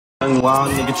young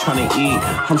wild nigga tryna eat.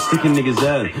 I'm sticking niggas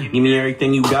up. Give me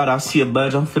everything you got, I see a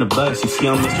budge, I'm finna bust. You see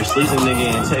I'm Mr. Sleazy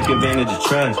nigga and take advantage of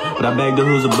trust. But I beg the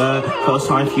who's a bud, post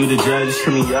time for you to judge, just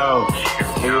hear me out.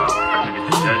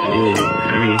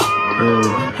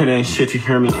 It ain't shit to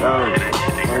hear me out.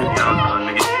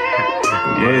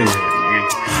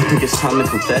 I think it's time to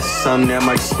confess something that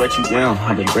might just let you down.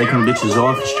 I've been breaking bitches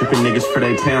off and stripping niggas for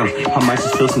they pounds. I might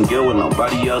just feel some guilt when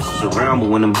nobody else is around, but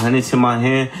when I'm hundreds in my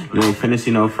hand, you ain't finna see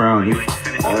no frown. Big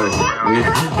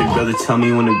brother tell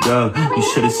me when to go. You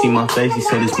should've seen my face, he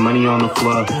said it's money on the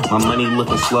floor. My money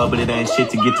looking slow, but it ain't shit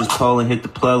to get this pole and hit the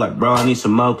plug. Like bro, I need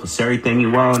some more, plus everything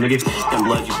you want, nigga. Them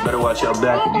blood, you better watch your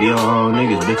back and be your own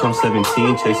niggas. Bitch, I'm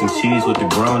 17, chasing cheese with the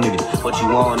grown niggas. What you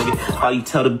want, nigga? How you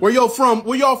tell the... Where y'all from?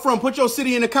 Where y'all from? Put your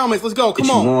city in the comments. Let's go.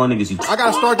 Come on. Want, niggas, I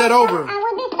gotta start that over.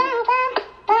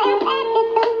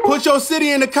 Put your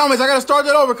city in the comments. I gotta start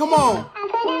that over. Come on.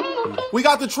 We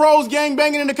got the trolls gang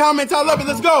banging in the comments. I love it.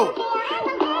 Let's go.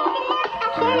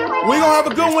 We gonna have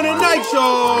a good one tonight,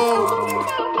 y'all.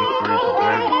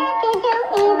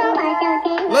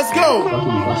 Let's go.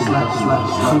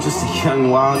 I'm just a young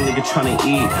wild nigga tryna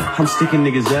eat. I'm sticking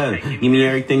niggas up. Give me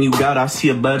everything you got, I see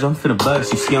a budge, I'm finna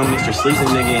bust. You see I'm Mr. Sleazy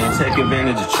nigga and take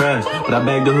advantage of trust. But I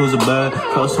beg the who's a bud,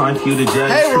 post time for you to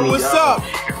judge. Hey, what's up?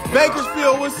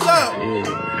 Bakersfield, what's up?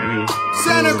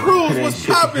 Santa Cruz, what's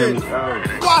poppin'?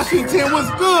 Washington,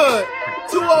 what's good?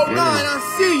 209, I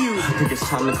see you. I think it's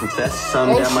time to confess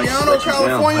something that might just Oceano, let you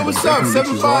California, down. what's up?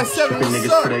 757, what's niggas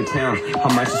up? for they pounds.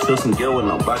 I might just feel some guilt with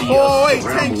nobody else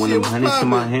around, but when them hundreds in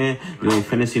my hand, you ain't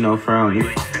finna see no frown.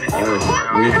 Big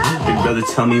brother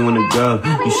tell me when to go.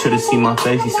 You should've seen my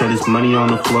face, he said it's money on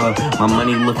the floor. My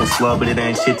money looking slow, but it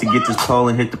ain't shit to get this pole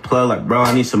and hit the plug. Like bro,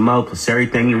 I need some more, plus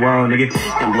everything you want, nigga.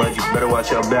 Them blood, you better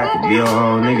watch your back and be your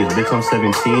own niggas. Bitch, I'm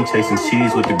 17, chasing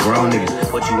cheese with the grown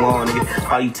niggas. What you want, nigga?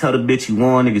 How you tell the bitch you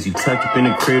want, niggas? You tuck up in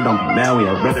the crib, don't be mad, we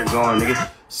have better gone, nigga.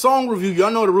 Song review,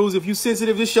 y'all know the rules. If you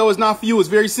sensitive, this show is not for you. It's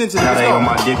very sensitive. Now they on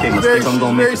my dick, they must think I'm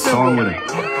gonna make a song with it.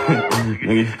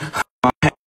 Nigga.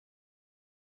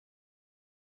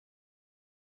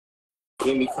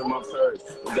 Give me from my purse.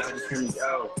 You gotta just hear me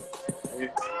out.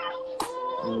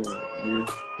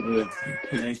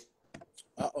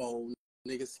 Uh-oh,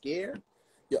 nigga scared?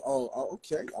 Yeah,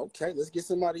 okay. Let's get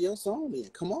somebody else on then.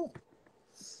 Come on.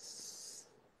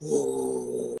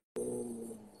 Oh,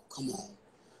 come on.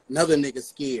 Another nigga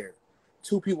scared.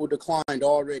 2 people declined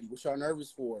already. What y'all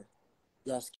nervous for?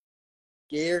 Y'all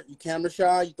scared? You camera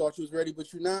shy? You thought you was ready,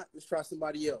 but you're not? Let's try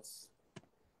somebody else.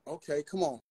 Okay, come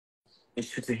on. It's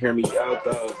shit to hear me out,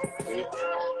 though.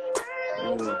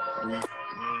 I'm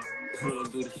gonna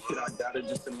do the shit I gotta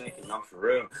just to make it, not for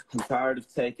real. I'm tired of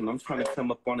taking, I'm trying to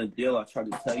come up on a deal. I tried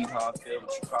to tell you how I feel,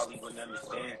 but you probably wouldn't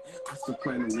understand. I still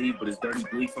plan to leave, but it's dirty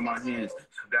bleed from my hands.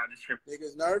 So God just hear.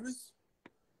 Niggas nervous?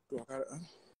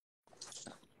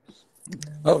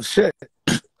 Oh shit.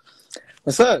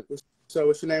 What's up? So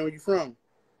what's your name? Where you from?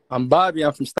 I'm Bobby,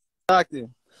 I'm from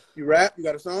Stockton. You rap? You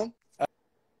got a song?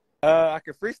 I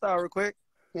can freestyle real quick.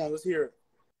 Come on, let's hear it.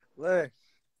 Look.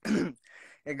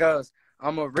 It goes,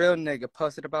 I'm a real nigga,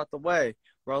 posted about the way.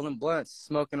 Rolling blunts,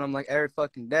 smoking them like every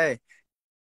fucking day.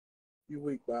 You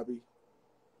weak, Bobby.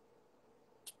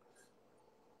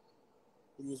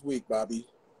 You was weak, Bobby.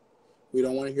 We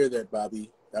don't want to hear that, Bobby.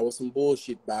 That was some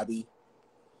bullshit, Bobby.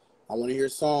 I want to hear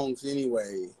songs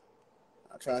anyway.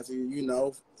 I tried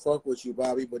to, fuck with you,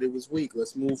 Bobby, but it was weak.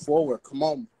 Let's move forward. Come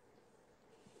on.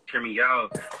 Hear me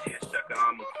out. Yeah, sucker,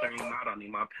 I'ma clear him out. I need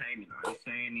my payment. I ain't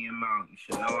saying the amount. You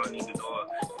should know I need it all.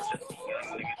 It's just a young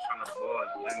nigga trying to ball.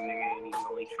 Young nigga ain't even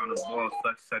know he trying to ball.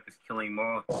 Fuck suckers, killing him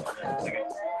all.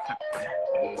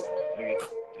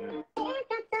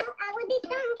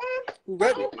 Who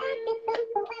ready?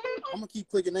 I'm going to keep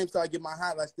clicking names till I get my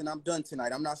highlights, then I'm done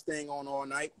tonight. I'm not staying on all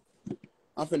night.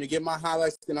 I'm finna get my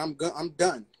highlights, then I'm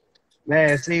done.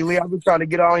 Man, see, Lee, I've been trying to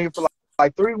get on here for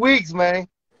like 3 weeks, man.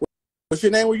 What's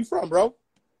your name? Where you from, bro?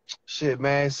 Shit,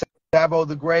 man. Sabo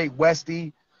the Great,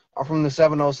 Westy. I'm from the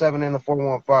 707 and the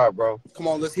 415, bro. Come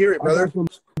on, let's hear it, brother.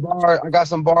 I got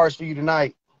some bars for you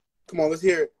tonight. Come on, let's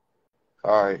hear it.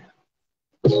 All right.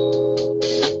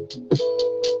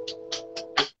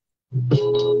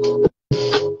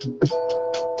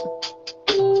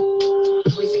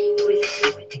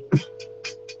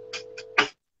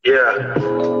 Yeah.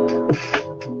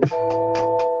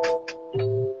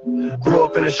 Grew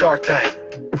up in a Shark Tank.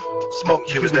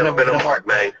 Smoke, you was never been a mark,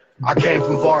 man. I came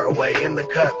from far away, in the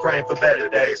cut, praying for better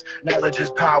days. Knowledge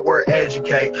is power,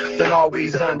 educate, don't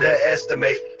always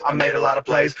underestimate. I made a lot of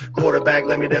plays, quarterback,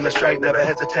 let me demonstrate. Never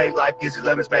hesitate, life gives you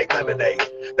lemons, make lemonade.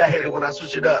 That hate it when I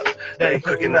switch it up, that ain't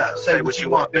cooking up. Say what you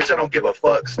want, bitch, I don't give a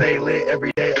fuck. Stay lit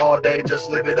every day, all day, just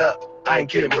live it up. I ain't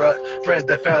kidding, bruh. Friends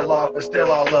that fell off, but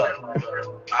still all up.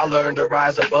 I learned to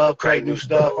rise above, create new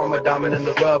stuff. I'm a diamond in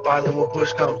the rough, island when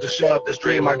push comes to shove. This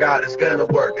dream I got is gonna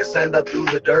work. It's end up through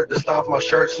the dirt, dust off my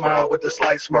shirt, smile with a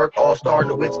slight smirk. All-star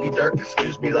Nowitzki dirt,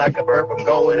 excuse me like a burp. I'm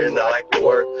going in to like the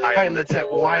work. I am the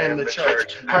temple, I am the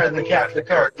church. Higher than Captain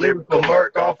Kirk, lyrical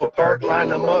murk off a perk. Line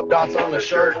them up, dots on the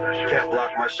shirt. You can't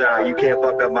block my shine, you can't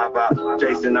fuck up my vibe.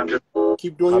 Jason, I'm just...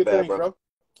 Keep doing your thing, bro.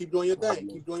 Keep doing your thing.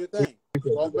 Keep doing your thing.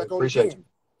 Walk back on Appreciate the team.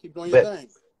 Keep doing your thing.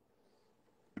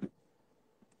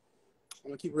 I'm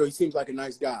gonna keep it real. He seems like a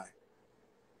nice guy.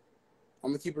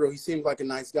 I'm gonna keep it real. He seems like a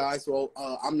nice guy. So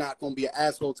I'm not gonna be an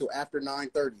asshole till after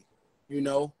 9:30. You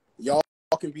know, y'all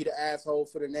can be the asshole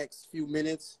for the next few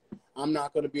minutes. I'm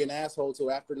not gonna be an asshole till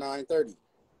after 9:30.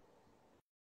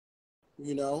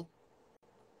 You know,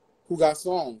 who got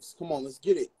songs? Come on, let's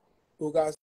get it. Who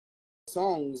got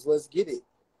songs? Let's get it.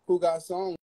 Who got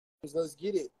songs? Let's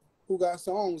get it. Who got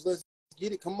songs? Let's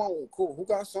get it. Come on, cool. Who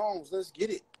got songs? Let's get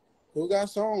it. Who got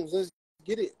songs? Let's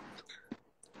get it.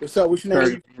 What's up? What's your name?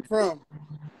 Where you from?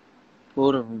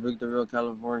 Dooda from Victorville,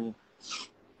 California.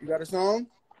 You got a song?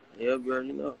 Yep, you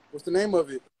already know. What's the name of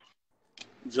it?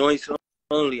 Joints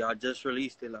Only. I just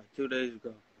released it like 2 days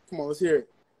ago. Come on, let's hear it.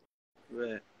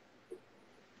 Red.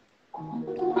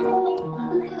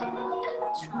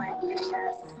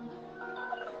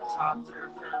 Top to the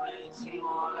pyramid, team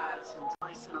all that, some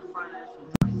joints in the front and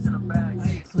some joints in the back.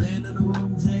 Hey, clan in the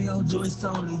room, J.O. Joyce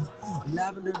Tony.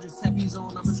 Lavender Giuseppe's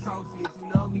on, I'm a trophy. If you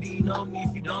know me, do you know me?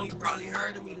 If you don't, you probably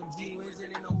heard of me. Them G-Wins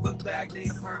and in no book bag, they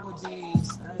purple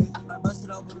jeans. Hey, I bust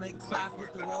it over, make clap,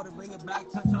 hit the road and bring it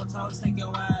back. Touch your toes, take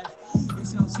your ass.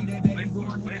 Bitch, don't see that baby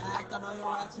going here to act. I know your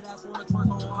ratchet ass wanna twerk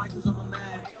on wine cause I'm a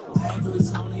mad. Hey,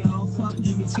 Joyce Tony, oh, fuck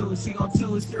Jimmy too. She gon'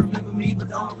 choose to remember me, but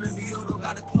don't remember you. Don't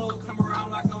got a clue, come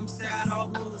around like I'm sad. All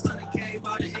blues, TaskKayy,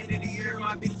 by the end of the year,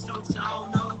 might be the choke, I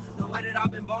don't know. The way that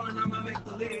I've been ballin', I'ma make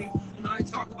the league. And I ain't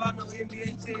talk about no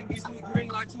NBA team. Used to be green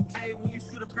like 2K when you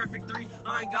shoot a perfect three.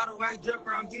 I ain't got a whack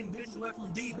jumper, I'm getting bitches wet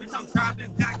from deep. Bitch, I'm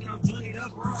trapping, packing, I'm joined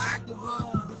up, real active.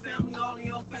 The family all in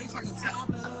your face like a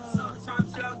tablet.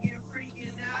 Sometimes y'all get freaky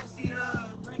and nasty.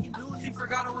 Drinking dudes, she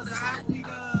forgot I was a hot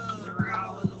nigga. Forgot I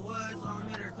was a what, so I'm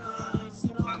in her comes.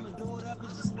 You know, I'ma do it up,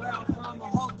 it's just where I'm from. A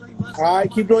whole 3 months. All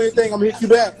right, keep doing your thing. I'm gonna hit you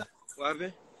back. What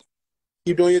happened?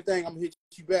 Keep doing your thing. I'm gonna hit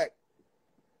you back.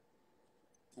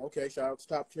 Okay, shout out to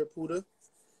Top Tier Puda.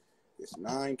 It's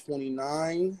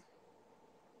 9:29.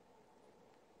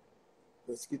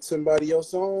 Let's get somebody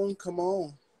else on. Come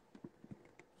on.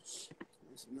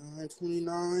 It's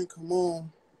 9:29. Come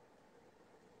on.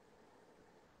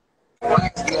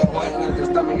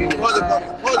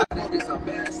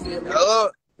 Hello.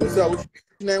 What's up? What's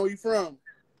your name? Where you from?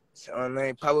 My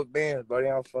name Public Bands, buddy.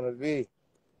 I'm from the V.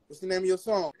 What's the name of your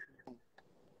song?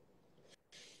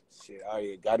 Shit, I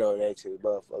already got all that shit,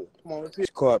 motherfucker. Come on, let's hear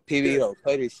It's called PB. Don't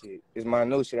play this shit. It's my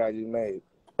new shit I just made.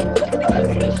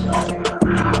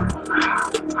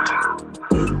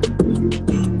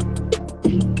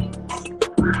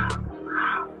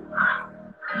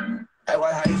 Hey,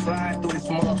 what, how you slide through this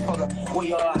motherfucker?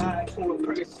 We all high, cool,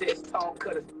 pretty shit, stone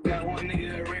cutters. Got one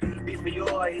nigga that ready to be for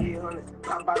your head, honey.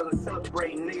 Pop out of the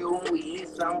celebrate, nigga, when we hit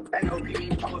some. I know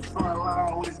people post front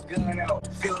line with his gun out.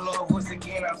 Feel love once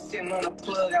again, I'm sitting on the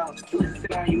plug out.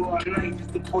 Sit on you all night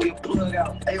just to pull your plug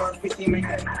out. AR-15 make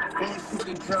that, when we shoot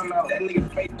the drum out. That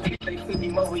nigga face, they took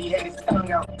him over, he had his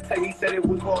tongue out. Say he said if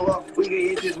we fall off, we could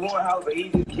hit this one house, but he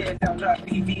just can't out, drop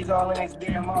DVs all in his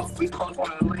damn mouth. We post on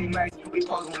the late nights, we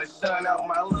post when the sun out.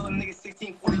 My little nigga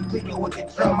 1640 picking with the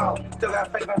drum out. Still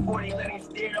got faith in 40, let him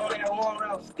steer on that long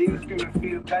route. Still screaming,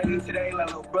 feel value today, like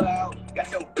little bro out.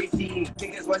 Got your bitch eating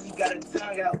thick, that's why she got her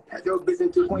tongue out. Had your bitch in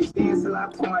 2-point stance till I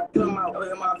pull my thumb out.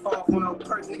 Over my phone for no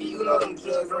perks, nigga, you know them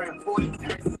drugs around 40,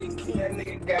 16, that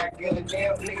nigga got good.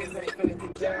 Damn, niggas ain't finished the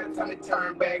job, time to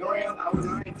turn back around. I was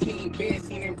 19, bitch,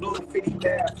 seen him blue 50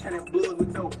 down. Turning blue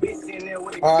with your bitch in there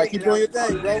with a all right, keep doing your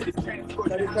thing, bro. Cut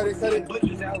it.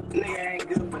 Nigga ain't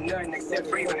good for nothing except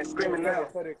breathing and screaming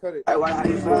out. Cut it. Hey, why how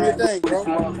you Keep doing your thing, bro.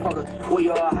 motherfucker? We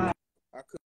all high. I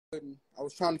couldn't. I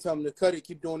was trying to tell him to cut it,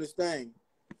 keep doing his thing.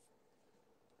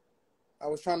 I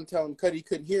was trying to tell him cut it, he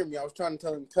couldn't hear me. I was trying to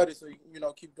tell him cut it so he,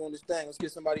 keep doing his thing. Let's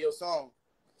get somebody else on.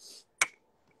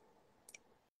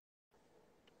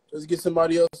 Let's get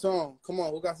somebody else on. Come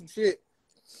on, who got some shit?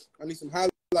 I need some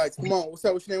highlights. Come on, what's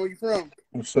up? What's your name? Where you from?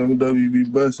 What's up,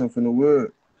 WB Bus? I'm from the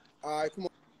wood. All right, come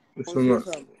on.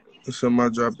 It's something I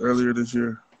dropped earlier this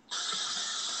year.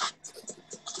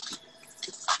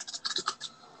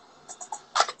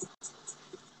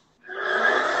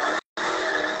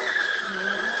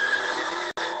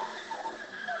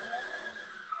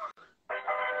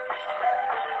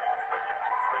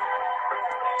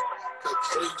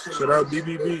 Shout out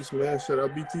BBBs, man. Shout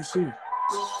out BTC.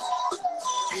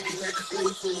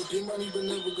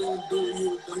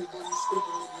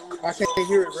 I can't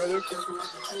hear it, brother. I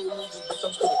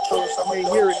can't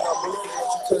hear it.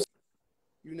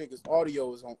 You niggas'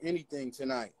 audio is on anything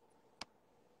tonight.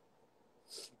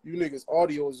 You niggas'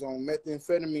 audio is on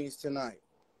methamphetamines tonight.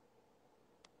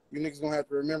 You niggas gonna have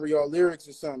to remember y'all lyrics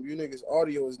or something. You niggas'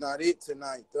 audio is not it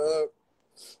tonight, thug.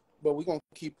 But we gonna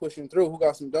keep pushing through. Who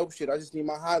got some dope shit? I just need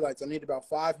my highlights. I need about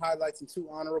 5 highlights and 2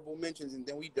 honorable mentions, and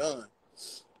then we done.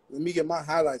 Let me get my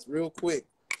highlights real quick.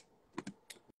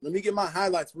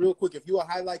 If you a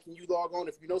highlight, can you log on?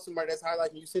 If you know somebody that's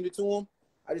highlighting, you send it to them.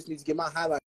 I just need to get my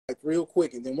highlights real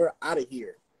quick, and then we're out of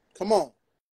here. Come on.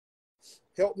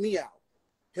 Help me out.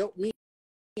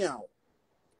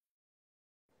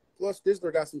 Plus,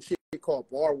 Thizzler got some shit called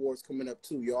Bar Wars coming up,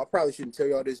 too, y'all. I probably shouldn't tell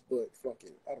y'all this, but fuck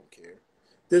it. I don't care.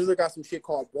 Thizzler got some shit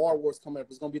called Bar Wars coming up.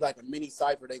 It's going to be like a mini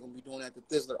cypher they're going to be doing at the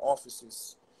Thizzler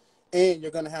offices. And you're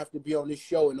going to have to be on this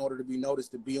show in order to be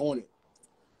noticed to be on it.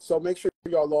 So make sure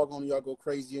y'all log on and y'all go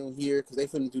crazy on here because they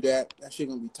finna do that. That shit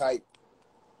going to be tight.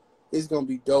 It's going to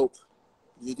be dope.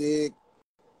 You dig?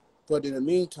 But in the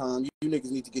meantime, you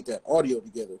niggas need to get that audio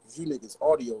together because you niggas'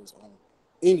 audio is on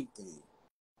anything.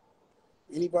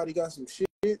 Anybody got some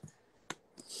shit?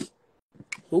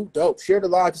 Who dope? Share the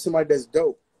live to somebody that's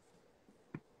dope.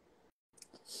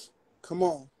 Come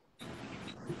on.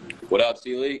 What up,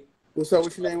 TLG? What's up?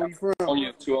 What's your name? Where you from? On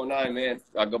you, 209, man.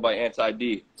 I go by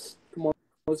Anti-D. Come on.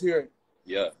 Let's hear it.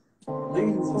 Yeah.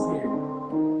 Ladies is here.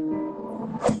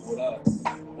 What up?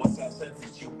 What's that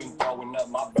sentence you been throwing up?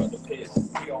 My brother pissed.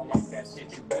 He don't like that shit.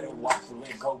 You better watch the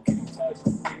link. Go get him touched.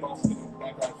 He gon' spin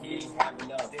back like he ain't having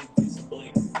enough. Then this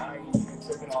blick. I ain't even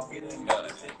tripping off getting another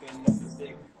stick.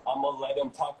 I'ma let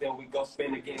him talk, then we go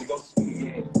spin again. Go spin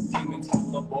again. Demon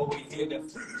talk up, boy, we hear the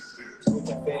switch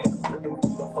a fan. Ripping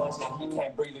through the flush and he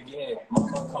can't breathe again.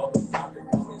 Mama called the doctor,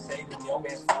 come and say that your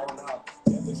man's falling out.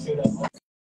 Never should have.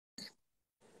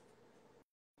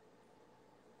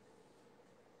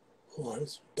 Boy,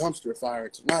 it's dumpster fire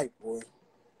tonight, boy.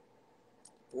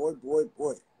 Boy.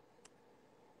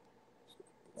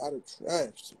 A lot of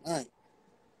trash tonight.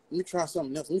 Let me try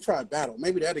something else. Let me try a battle.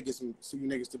 Maybe that'll get some you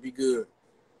niggas to be good.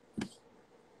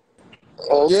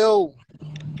 Yo,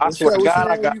 I swear to God,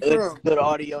 I got good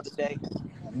audio today.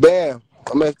 Bam.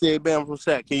 I'm FTA Bam from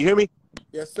SAC. Can you hear me?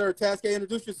 Yes, sir. TaskKayy,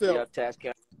 introduce yourself. Yeah,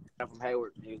 TaskKayy. I'm from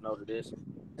Hayward. You know what it is.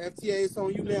 FTA, it's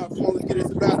on you now. Come on, let's get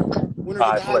into battle. Winner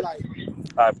get the highlight.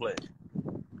 I play.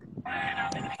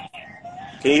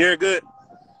 Can you hear it good?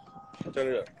 Turn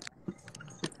it up.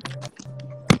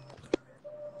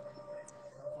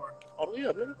 Oh,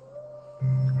 yeah, nigga.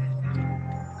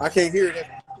 I can't hear it.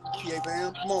 FTA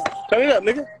Bam. Come on. Turn it up,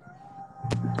 nigga.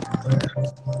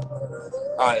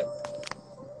 All right.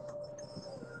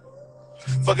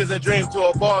 Fuck is a dream to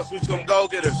a boss, we some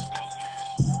go-getters.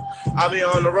 I be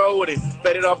on the road with it.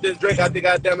 Faded off this drink, I think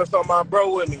I damn it on my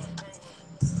bro with me.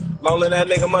 Loaning that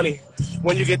nigga money.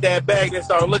 When you get that bag, they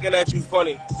start looking at you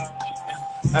funny.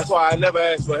 That's why I never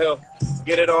ask for help.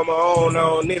 Get it on my own, I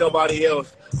don't need nobody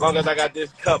else. Long as I got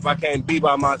this cup, I can't be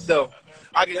by myself.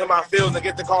 I get in my fields and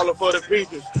get the calling for the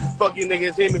preachers. Fuck you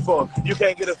niggas hit me for, you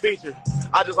can't get a feature.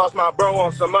 I just lost my bro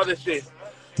on some other shit.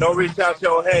 Don't reach out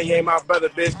your hand, you ain't my brother,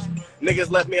 bitch.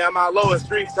 Niggas left me at my lowest,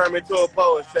 streets turned me to a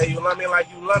poet. Say you love me like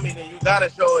you love me, then you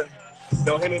gotta show it.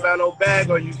 Don't hit me about no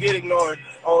bag or you get ignored.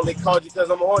 Only called you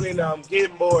cause I'm horny, now I'm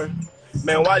getting bored.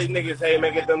 Man, why these niggas hate,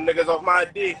 man, get them niggas off my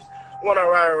dick. Wanna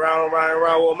ride around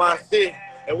with my stick.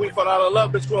 And we fall out of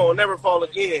love, bitch, we won't never fall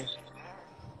again.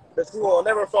 Bitch, we won't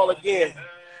never fall again.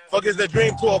 Fuck is the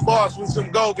dream to a boss, we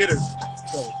some go-getters.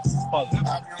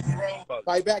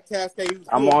 Fight back, TaskKayy.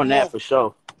 I'm on that for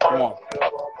sure. Come on.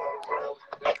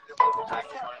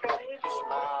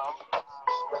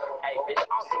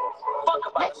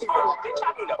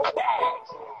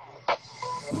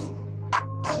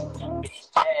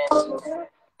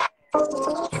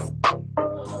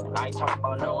 I ain't talking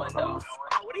about no one though.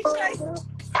 What he say?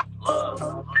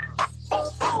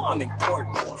 I'm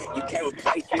important. You can't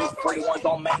replace me. Pretty ones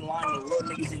on main line. The little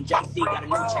niggas in JC got a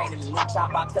new chain and a new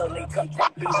chop. I tell niggas come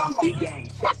take these. I'm big game.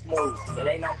 Chess moves. It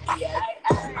ain't no EA.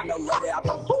 I know love it.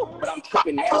 But I'm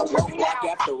tripping now. Roadblock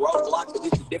after roadblock. But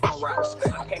it's a different route.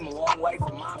 I came a long way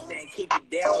from mom saying keep it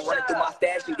down. Running through my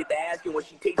stash and get to asking what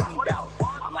she teach me about.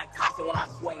 I'm like Tyson when I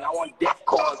swing. I want death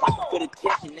calls.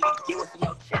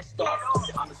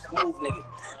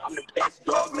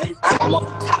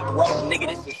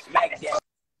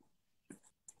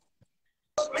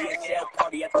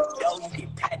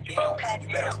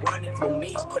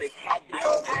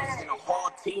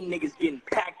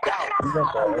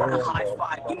 High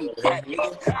five, give me that,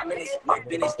 nigga. I'm in this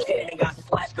whip in this kid and got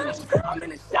slapped in this. I'm in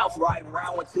the south riding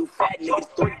around with two fat niggas,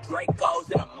 3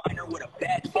 Dracos and a minor with a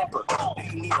bad temper. Do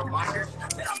you need reminders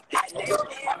that I'm that nigga?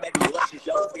 My baby luscious,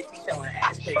 yo, bitch, he selling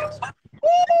ass pickers.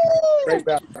 Great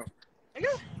battle.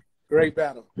 Great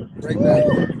battle. Great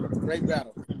battle. Great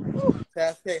battle.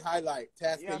 TaskKayy highlight.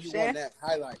 TaskKayy, you won that.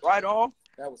 Highlight. Right on.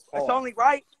 That was hard. That's only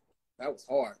right. That was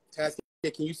hard.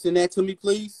 TaskKayy, can you send that to me,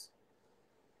 please?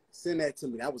 Send that to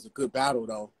me. That was a good battle,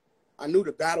 though. I knew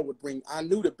the battle would bring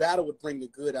the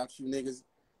good out you niggas.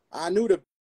 I knew the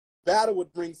battle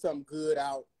would bring something good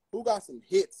out. Who got some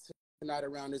hits tonight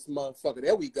around this motherfucker?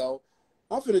 There we go.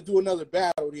 I'm finna do another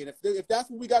battle then. If that's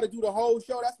what we got to do the whole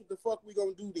show, that's what the fuck we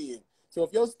gonna do then. So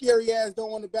if your scary ass don't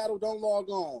want to battle, don't log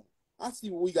on. I see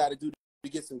what we got to do to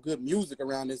get some good music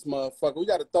around this motherfucker. We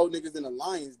got to throw niggas in the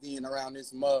lion's den around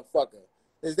this motherfucker.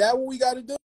 Is that what we got to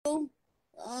do?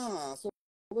 So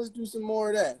let's do some more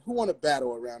of that. Who want to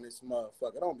battle around this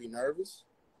motherfucker? Don't be nervous.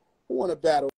 Who want to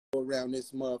battle around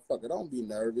this motherfucker? Don't be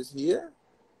nervous here.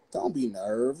 Don't be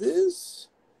nervous.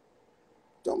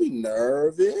 Don't be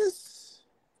nervous.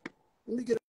 Let me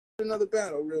get another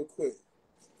battle real quick.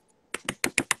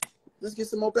 Let's get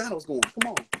some more battles going.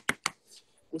 Come on.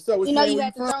 What's up? You know you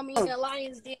had to throw me in the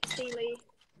Lions Den, Steely.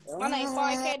 My name's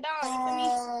 5K Don. You feel me?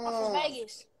 I'm from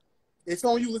Vegas. It's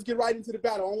on you. Let's get right into the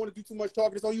battle. I don't want to do too much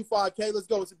talking. It's on you, 5K. Let's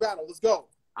go. It's a battle. Let's go.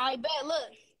 I bet.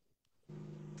 Look.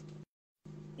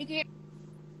 You can hear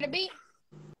the beat?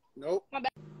 Nope. My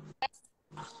bad.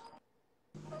 All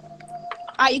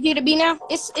right, you can hear the beat now?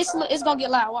 It's gonna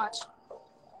get loud. Watch.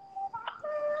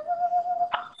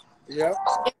 Yep.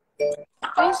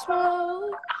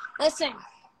 Listen.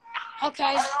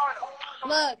 Okay.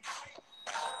 Look.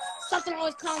 Something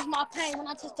always calms my pain when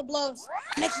I touch the blows.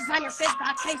 Makes designer face, but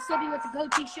I can't still be with the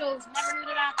goatee shoes. Never knew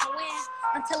that I could win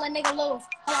until a nigga lose.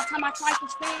 All the time I tried to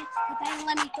spin, but they ain't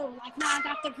let me through. Like now I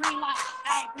got the green light.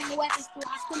 Hey, bring the weapons through.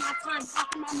 I spend my time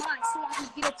talking my mind so I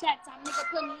can get a check time. Nigga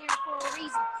put me here for a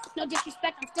reason. No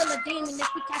disrespect, I'm still a demon.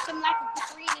 If we catch him like a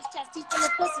put 3 in his chest, he's still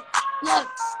a pussy. Look,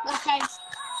 okay.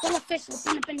 Still official,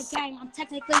 been up in the game, I'm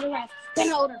technically the ref.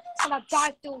 Been older, so I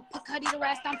drive through, put Cuddy the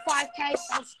rest. I'm 5K,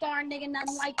 so star nigga,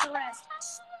 nothing like the rest.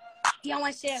 You don't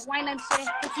want shit, wine them shit.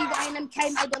 If you wine them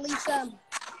K, might delete some.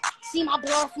 See my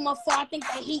blow from afar, I think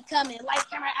the heat coming. Light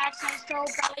camera action, strobe,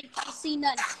 you can't see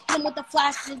nothing. Hit him with the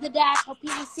flash, the dash, hope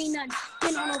he ain't see nothing.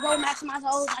 Been on the road, maximize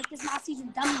hoes like this my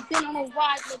season, dummy. Been on a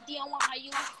ride with D1, how you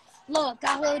look,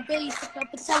 got little Billy, stick up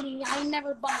and tell you, I ain't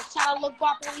never bumming. Child look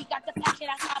guapo, we got the packet,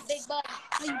 that's my big buddy.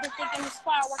 So you been thinking it's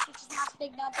fireworks, which is my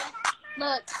stick nothing.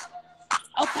 Look,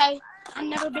 okay, I've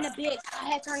never been a bitch. I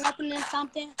had turned nothing into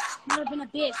something. Never been a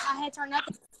bitch. I had turned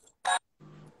nothing.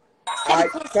 All right,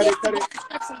 cut it.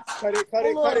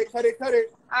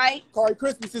 All right. Cardi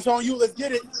Christmas, it's on you. Let's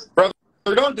get it. Brother,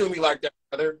 don't do me like that,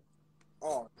 brother.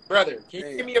 Oh, brother, can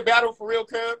you give me a battle for real,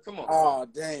 cuz? Come on. Oh,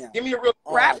 damn. Give me a real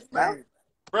rap, bro.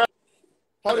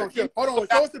 Hold on.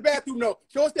 Show us the bathroom note.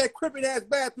 Show us that crippin' ass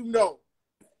bathroom note.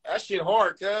 That shit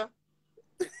hard, cuz.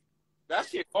 That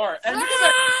shit hard. And niggas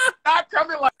are not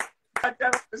coming like that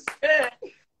on the set.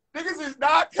 Niggas is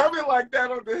not coming like that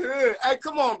on the hood. Hey,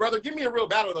 come on, brother. Give me a real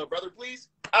battle, though, brother, please.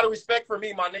 Out of respect for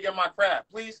me, my nigga, and my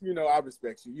craft, please. You know, I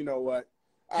respect you. You know what?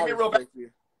 Give me a real battle.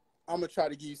 I'm going to try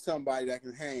to give you somebody that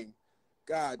can hang.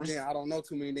 God damn, I don't know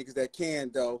too many niggas that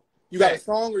can, though. You got a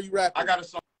song or you rapping? I got a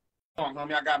song,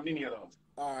 homie. I got many of those.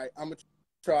 All right, I'm going to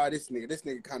try this nigga. This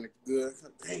nigga kind of good.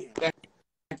 Damn. Thank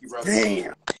you, brother.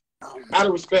 Damn. Out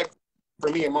of respect for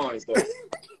me and mine, though.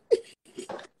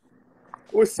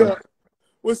 What's up?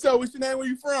 What's up? What's your name? Where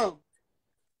you from?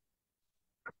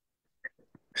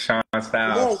 Sean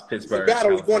Styles, Pittsburgh. The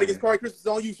battle. We're going against Cardi Christmas.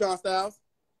 On you, Sean Styles.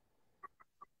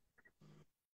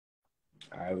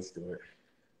 All right, let's do it.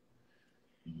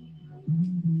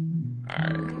 All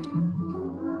right.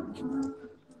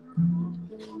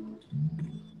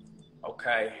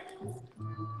 Okay.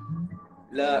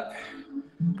 Look,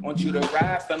 want you to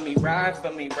ride for me, ride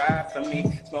for me, ride for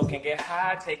me. Smoke and get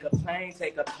high, take a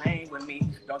plane with me.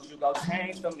 Don't you go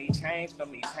change for me, change for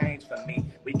me, change for me.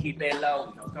 We keep it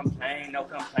low, no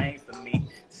complain for me.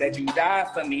 Said you die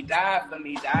for me, die for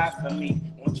me, die for me.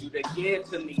 Want you to give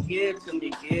to me, give to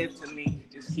me, give to me.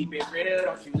 Just keep it real,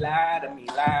 don't you lie to me,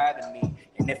 lie to me.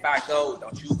 And if I go,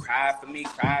 don't you cry for me,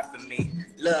 cry for me.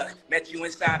 Look, met you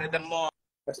inside of the mall.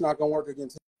 That's not gonna work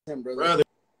against him, brother.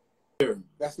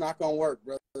 That's not gonna work,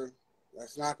 brother.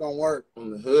 That's not gonna work.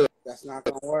 On the hood. That's not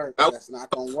gonna work. That's not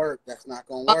gonna work. That's not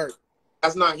gonna work.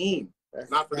 That's not him.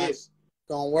 That's not for this.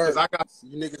 Gonna work. I got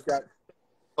you niggas got.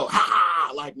 Oh,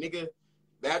 ha! Like nigga,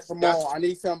 come on. I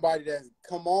need somebody that's.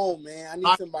 Come on, man. I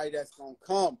need somebody that's gonna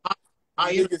come.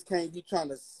 Niggas can't be trying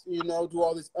to, you know, do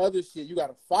all this other shit. You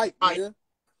gotta fight, nigga.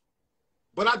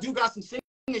 But I do got some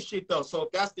singing shit though. So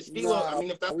if that's the steal, Nah, I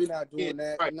mean, if that's we not doing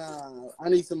that. right. Nah, I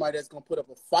need somebody that's gonna put up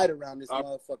a fight around this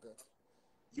motherfucker.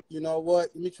 You know what?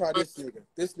 Let me try this nigga.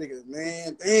 This nigga,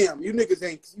 man, damn, you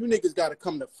niggas gotta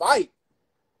come to fight.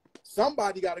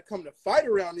 Somebody gotta come to fight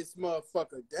around this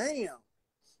motherfucker. Damn.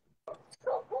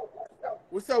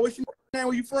 What's up? What's your name?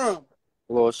 Where you from?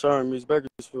 Lil Sherm, East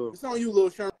Bakersfield. It's on you, Lil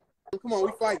Sherm. Come on,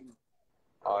 we fighting.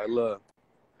 All right, look.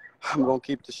 I'm gonna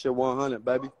keep the shit 100,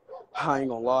 baby. I ain't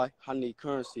gonna lie, I need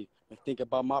currency. And think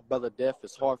about my brother death,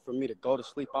 it's hard for me to go to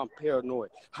sleep. I'm paranoid.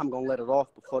 I'm gonna let it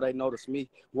off before they notice me.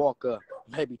 Walk up,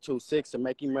 baby 2-6 and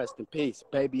make him rest in peace.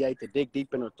 Baby ate the dick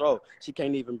deep in her throat. She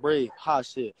can't even breathe. Hot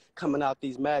shit. Coming out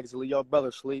these mags, leave your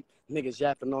brother sleep. Niggas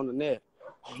yapping on the net.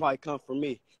 Might come for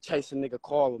me. Chase a nigga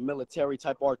car with military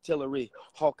type artillery.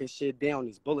 Hawking shit down,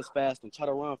 these bullets fast and try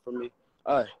to run from me.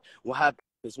 What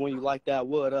happens when you light that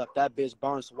wood up? That bitch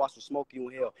burns, so watch the smoke you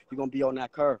in hell. You gonna be on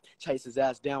that curve. Chase his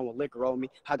ass down with liquor on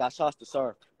me. I got shots to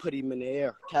serve. Put him in the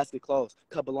air. Casket closed.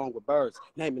 Cut along with birds.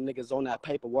 Naming niggas on that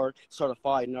paperwork.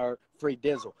 Certified nerd. Free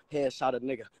Dizzle. Headshot a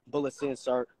nigga. Bullets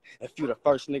insert. If you the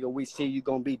first nigga we see, you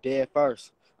gonna be dead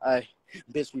first.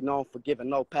 Bitch, we known for giving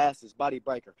no passes. Body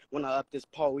breaker. When I up this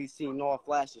pole, we seen all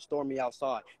flashes. Storm me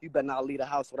outside. You better not leave the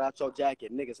house without your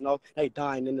jacket. Niggas know they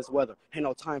dying in this weather. Ain't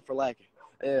no time for lacking.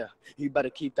 Yeah, you better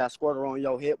keep that squirter on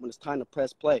your hip when it's time to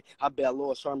press play. I bet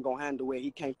Lil Sherm gon' handle it. He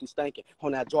came through stankin'.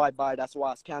 On that drive-by, that's why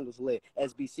his candles lit.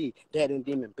 SBC, dead and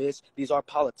demon, bitch. These are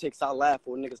politics. I laugh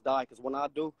when niggas die, because when I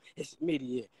do, it's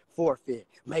immediate. Forfeit,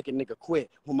 make a nigga quit.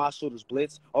 When my shooters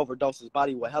blitz, overdose his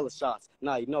body with hella shots.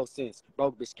 Nah, you no sense.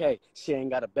 Broke bitch K, she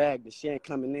ain't got a bag, but she ain't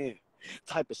coming in.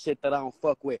 Type of shit that I don't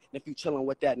fuck with. And if you chillin'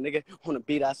 with that nigga, on the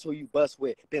beat, that's who you bust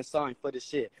with. Been signed for this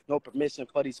shit. No permission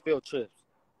for these field trips.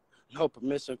 No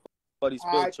permission for these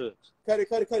field trips. Cut it.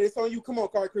 It's on you. Come on,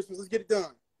 Card Christmas. Let's get it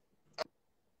done.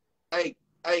 Hey,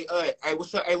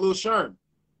 what's up? Hey, Lil Sherm.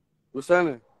 What's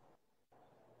happening?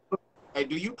 Hey,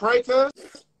 do you pray, cuz?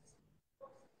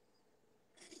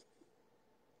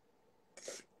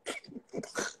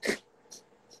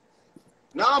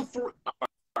 No, I'm for. All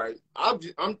right, I'm.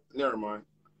 Never mind.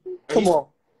 Come on.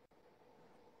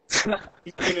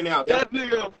 He's in and out. That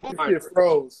nigga.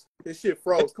 This shit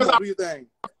froze. Come on, do your thing.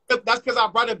 That's because I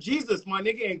brought up Jesus, my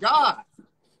nigga, and God.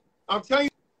 I'm telling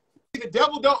you, the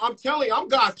devil don't. I'm telling you, I'm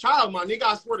God's child, my nigga.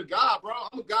 I swear to God, bro.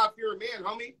 I'm a God-fearing man,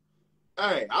 homie.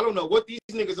 Hey, I don't know what these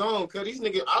niggas on, cuz. These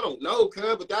niggas, I don't know,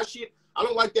 cuz. But that shit, I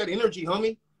don't like that energy,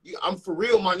 homie. I'm for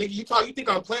real, my nigga. You think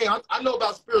I'm playing? I know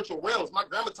about spiritual realms. My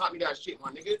grandma taught me that shit,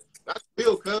 my nigga. That's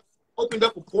real, cuz. Opened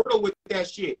up a portal with that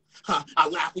shit. I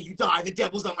laugh when you die. The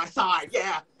devil's on my side.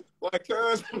 Yeah. Like,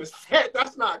 cuz,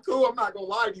 that's not cool. I'm not gonna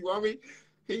lie to you, homie.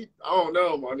 I don't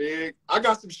know, my nigga. I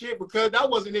got some shit because that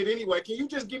wasn't it anyway. Can you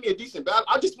just give me a decent battle?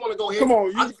 I just want to go ahead. Come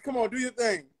on, come on, do your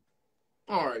thing.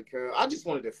 All right, cuz. I just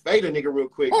wanted to fade a nigga real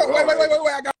quick. Oh,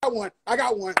 wait. I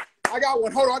got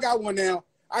one. Hold on, I got one now.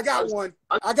 I got one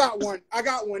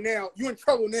now. You in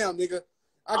trouble now, nigga.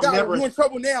 You in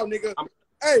trouble now, nigga.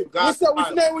 Hey, what's up? What's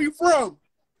your name? Where you from?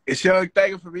 It's Young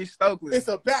Thanger from East Stokely. It's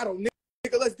a battle,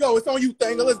 nigga. Let's go. It's on you,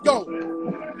 Thanger. Let's go.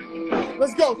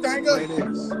 Let's go, Thanger.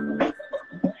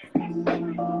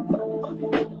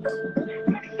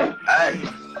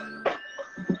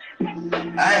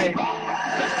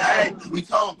 Hey, we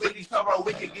told Biggie tomorrow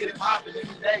we could get it poppin' in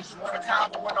the day. She want a time,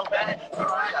 but want no bag. So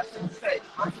I got shit to say.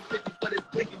 I'm 250 for this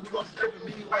Biggie, we gon' strip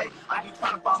him anyway. I keep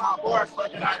trying to find my bars,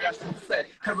 fucking I got shit to say.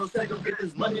 Cause I'm saying go get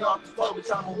this money off the floor,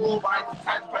 bitch, I'ma move. I ain't the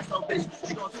type to press no bitch.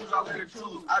 She gon' choose, I let her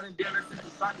choose. I done done her since the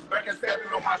sun is back and stepping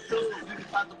on my shoes. You can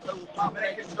talk to play with pop, but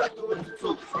ain't get stuck to with the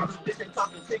two. If this bitch ain't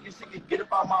talking tickets, she can get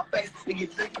up on my face. He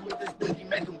get tricky with this Biggie,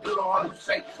 make him good on them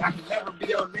shake. I can never be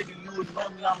your nigga, you would know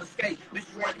me, I'm a skate. Bitch,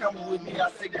 you ain't coming with me, I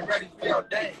say get ready for your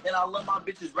day. And I love my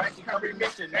bitches right, she come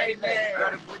remission, amen.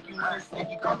 Got a blicky when it's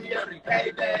sneaky, call me every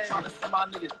payday. Tryna see my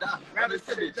niggas die, rather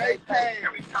to the J-Pay.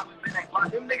 Every time we been at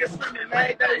block, them niggas screaming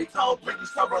Mayday. We told Blicky,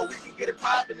 so bro, we can get it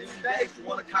poppin' in the day. She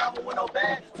want a combo with no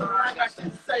bag, so I ain't got shit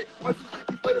to say.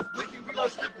 1-2-50 for this Blicky, we gon'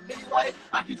 strip him anyway.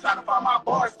 I keep trying to find my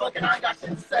bars, fucking I ain't got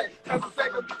shit to say. Cause I'm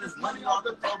saying go get this money off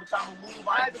the floor, bitch, I'ma move.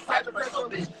 I ain't the type to press no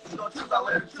bitch. She gon' choose, I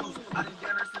let her choose. I done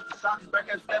done her since the shock is back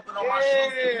and stepping on my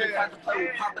shoes. You the type to play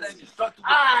with pop, it ain't destructive.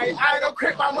 I ain't gonna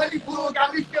crack my money blue,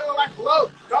 got me feeling like a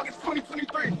low. Dog, it's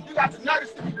 2023, you got the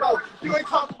nerves to be low. You ain't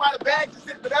talking about a bag, just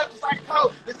zip it up just like a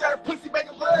coat. Instead of pussy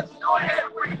making blood, just go ahead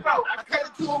and bring it out. I cut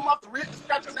it to him off the wrist, just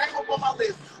got your name up on my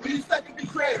list. When you suck and be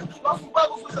creative, lost some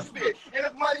bubbles with a spit. And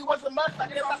if money wasn't much, I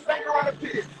guess I sang her on the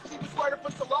piss. She was squirting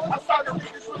for so long, I started to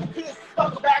read this with a piss.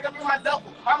 Fuck a bag up in my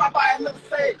duffel, I might buy another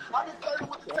save. I've been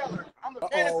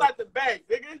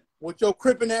your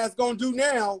crippin' ass gonna do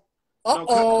now?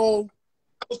 Uh-oh.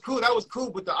 That was cool. That was cool,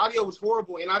 but the audio was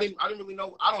horrible, and I didn't really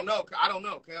know. I don't know.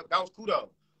 That was cool though.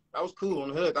 That was cool on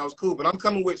the hood. That was cool. But I'm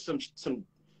coming with some.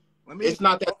 It's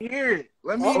not that. Hear it.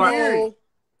 Let me hear it.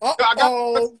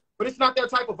 But it's not that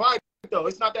type of vibe though.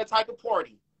 It's not that type of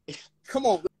party. Come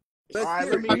on. All right,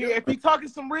 let me hear it. If he talking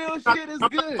some real shit, it's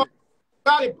good.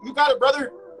 You got it,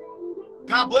 brother.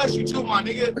 God bless you too, my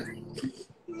nigga.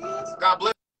 God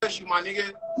bless you, my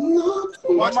nigga.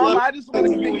 Much love. I just want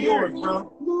to hear yours,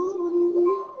 bro.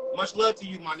 Much love to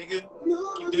you, my nigga.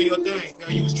 Keep doing your thing.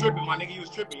 You was tripping, my nigga. You was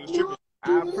tripping.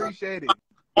 I appreciate it.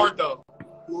 Hard though.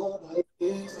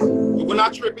 But when I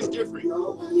trip, it's different.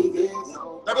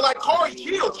 They be like, Corey,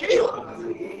 chill.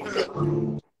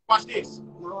 Watch this.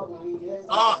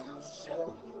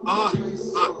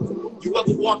 You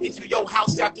ever walk into your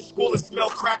house after school and smell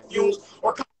crack fumes?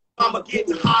 Or mama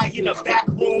getting high in the back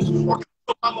room? Or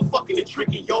mama fucking a trick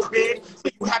in your bed? So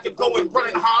you have to go and run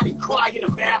and hide and cry in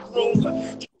the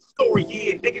bathroom? Story,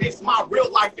 yeah, nigga, this is my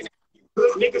real life. And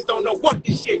niggas don't know what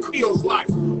this shit feels like.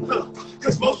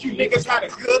 Cause most you niggas had a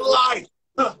good life.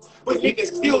 But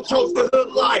niggas still chose the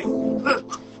hood life.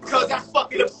 Cause that's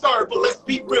fucking absurd. But let's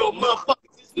be real,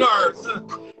 motherfuckers is nerds.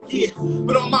 Yeah,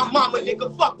 but on my mama,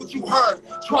 nigga, fuck what you heard.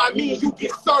 Try me and you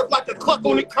get served like a cluck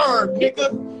on the curb,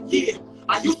 nigga. Yeah,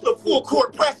 I used to full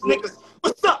court press niggas.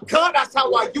 What's up, cuz? That's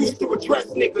how I used to address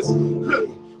niggas.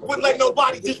 Wouldn't let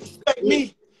nobody disrespect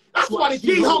me. That's why the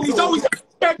G homies always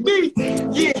respect me.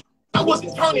 Yeah, I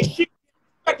wasn't turning shit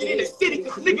in the city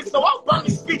because niggas know I'll burn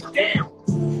this bitch down.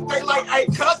 They like, hey,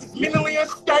 cuz is mentally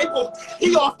unstable.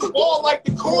 He off the wall like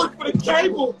the cord for the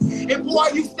cable. And boy, I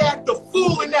used to act the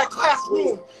fool in that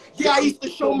classroom. Yeah, I used to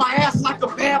show my ass like a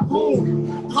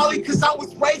baboon. Probably because I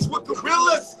was raised with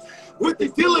gorillas, with the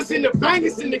dealers and the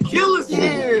bangers and the killers.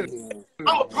 Yeah.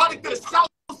 I'm a product of the South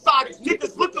Side.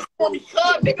 Niggas looking for me,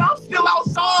 cuz, nigga, I'm still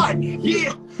outside.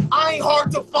 Yeah, I ain't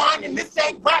hard to find, and this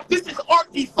ain't rap, this is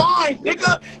art defined,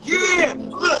 nigga. Yeah,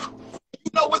 look.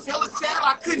 You know what's hella sad?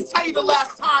 I couldn't tell you the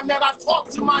last time that I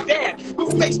talked to my dad.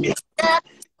 Who makes me sad?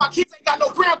 My kids ain't got no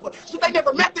grandpa, so they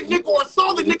never met the nigga or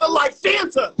saw the nigga like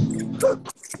Santa.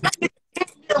 That nigga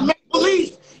came there make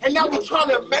believe, and now we trying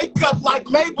to make up like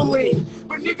Maybelline.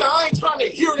 But nigga, I ain't trying to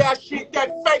hear that shit, that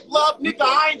fake love. Nigga,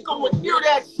 I ain't gonna hear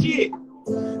that shit.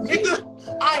 Nigga,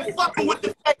 I ain't fucking with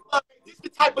the fake love. This the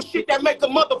type of shit that make a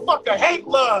motherfucker hate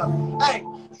love. Hey,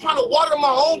 I'm trying to water my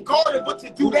own garden, but to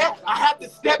do that, I have to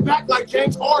step back like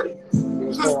James Harden.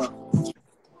 I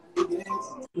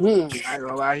ain't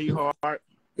gonna lie, he hard.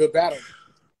 Good battle.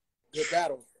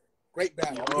 Great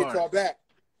battle. I'm gonna hit y'all back.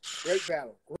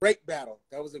 Great battle.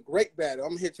 That was a great battle.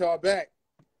 I'm gonna hit y'all back.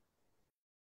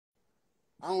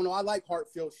 I don't know. I like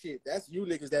heartfelt shit. That's you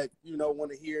niggas that, you know,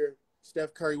 want to hear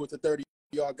Steph Curry with the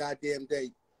 30-yard goddamn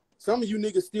day. Some of you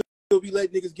niggas still be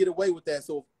letting niggas get away with that.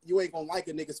 So you ain't gonna like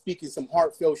a nigga speaking some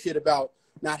heartfelt shit about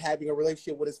not having a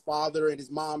relationship with his father and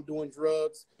his mom doing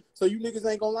drugs. So you niggas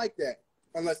ain't gonna like that.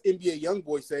 Unless NBA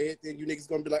Youngboy say it, then you niggas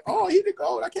gonna be like, oh, he the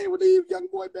GOAT. I can't believe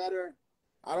Youngboy better.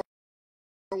 I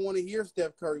don't want to hear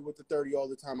Steph Curry with the 30 all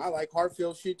the time. I like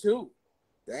heartfelt shit too.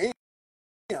 Damn,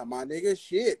 my nigga,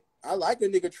 shit. I like a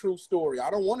nigga true story. I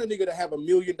don't want a nigga to have $1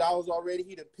 million already.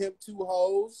 He done pimped 2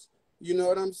 hoes. You know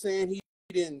what I'm saying?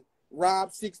 He done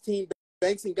robbed 16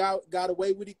 banks and got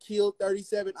away with it, killed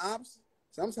 37 ops.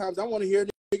 Sometimes I want to hear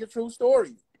a nigga true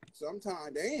story.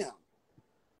 Sometimes, damn,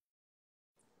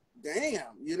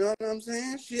 you know what I'm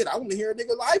saying? Shit, I want to hear a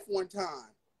nigga life one time.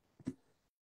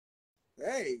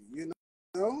 Hey, you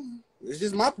know, it's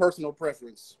just my personal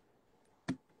preference.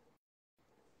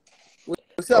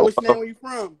 What's up? What's your name? Where you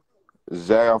from?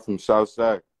 Zay, I'm from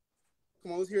Southside.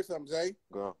 Come on, let's hear something, Zay.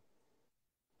 Go.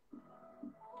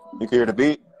 You can hear the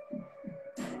beat?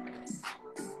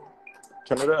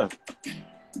 Turn it up.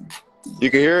 You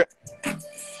can hear it?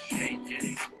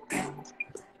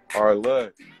 All right,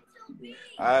 look.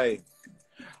 Hey.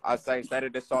 I say that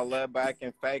it's all love, but I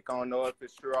can fake. I don't know if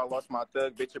it's true. I lost my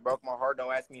thug, bitch. It broke my heart.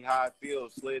 Don't ask me how I feel.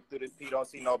 Slid through the P, don't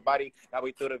see nobody. Now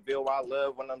we through the bill. I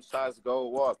love when them shots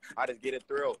go off. I just get a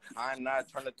thrill. I'm not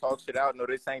trying to talk shit out. No,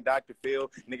 this ain't Dr. Phil.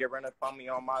 Nigga ran up on me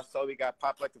on my soul. He got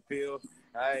popped like a pill.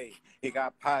 Hey, he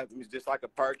got popped. He was just like a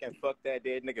perk, and fuck that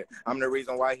dead nigga. I'm the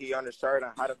reason why he on the shirt.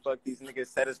 And how the fuck these niggas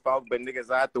set his fault, but niggas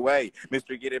out the way.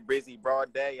 Mr. Get It Busy,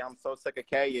 broad day. I'm so sick of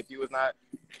K. If you was not...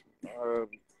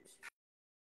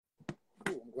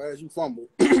 I'm glad you fumbled.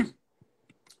 I'm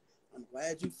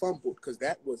glad you fumbled because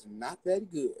that was not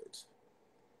that good.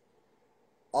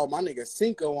 Oh, my nigga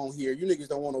Cinco on here. You niggas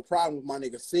don't want no problem with my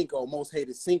nigga Cinco, most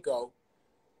hated Cinco.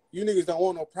 You niggas don't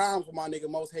want no problems with my nigga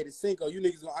most hated Cinco. You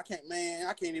niggas, I can't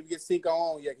even get Cinco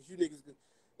on yet because you niggas,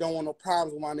 Don't want no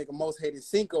problems with my nigga most hated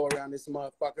Cinco around this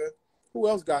motherfucker. Who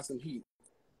else got some heat?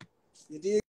 You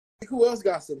dig? Who else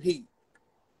got some heat?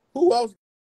 Who else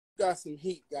got some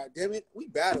heat? God damn it, we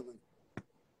battling.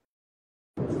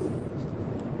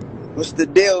 What's the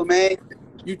deal, man?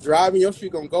 You driving, your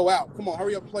shit gonna go out. Come on,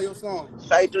 hurry up and play your song.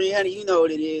 Straight 300, you know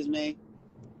what it is, man.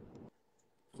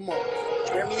 Come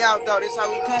on. Hear me out, though. This how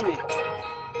we coming.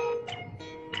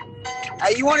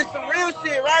 Hey, you wanted some real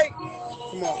shit, right?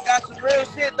 Come on. You got some real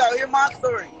shit, though. Hear my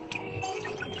story.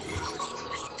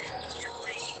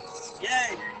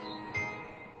 Yeah.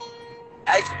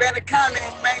 Hey, spend the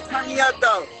comments, man. Turn me up,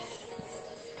 though.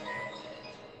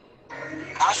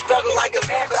 I struggle like a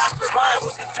man, but I survive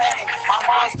with the pain. My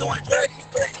mom's doing drugs, she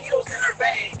put needles in her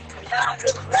veins. Now I'm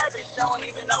really rapping, she don't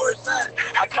even know her son.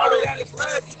 I told her that it's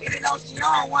love, even though she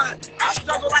on one. I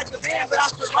struggle like a man, but I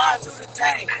survive through the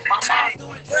pain. My mom's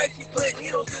doing drugs, she put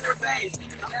needles in her veins.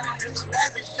 Now I'm really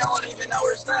rapping, she don't even know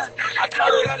her son. I told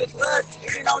her that it's love,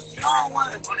 even though she on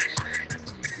one.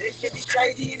 This shit be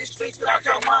crazy in the streets without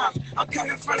your mom. I'm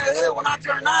coming from the hood, when I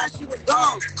turned 9, she was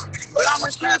gone. But I'm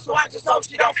a strength, so I just hope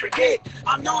she don't forget.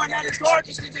 I'm knowing that it's hard,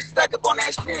 cause she just stuck up on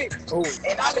that shit. Ooh.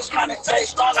 And I was trying to stay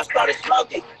strong, I started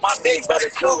smoking. My big brother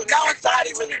too, now inside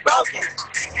he really broken.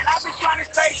 And I was trying to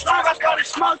stay strong, I started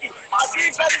smoking. My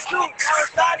big brother too, now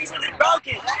inside he really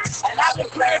broken. And I've been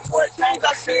praying for a change,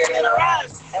 I see it in her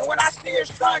eyes. And when I see her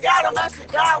strung out, I'm asking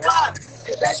God why.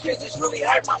 Cause that shit just really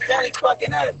hurt my belly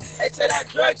fucking up. They said that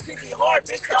drug shit be hard,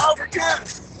 bitch, to overcome.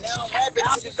 Now I'm happy,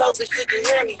 I'm just hoping she can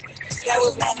hear me. That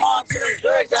was my mom to the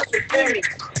drugs, that's what fear me.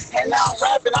 And now I'm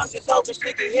rapping, I'm just hoping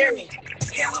she can hear me.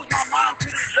 Can't lose my mom to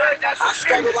the drugs, that's what I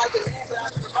struggle like a man, but I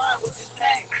survive with this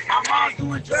pain. My mom's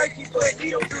doing drugs, she put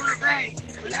needles through her veins.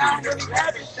 But now I'm really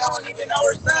rapping, she don't even know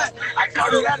her son. I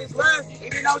told her that it's love,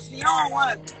 even though she on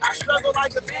one. I struggle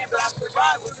like a man, but I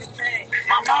survive with this pain.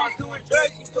 My mom's doing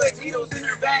drugs, she put needles in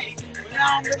her veins. But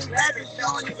now I'm really rapping, she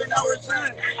don't even know her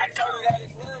son. I told her that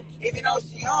it's love, even though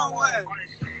she on one.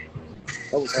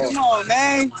 That was hard. Come on,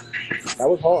 man. That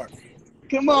was hard.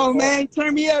 Come on, man.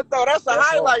 Turn me up, though. That's a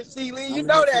highlight, C-Lee. You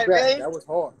know that, man. That was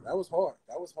hard. That was hard.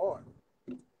 That was hard.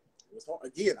 It was hard.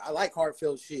 Again, I like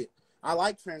heartfelt shit. I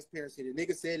like transparency. The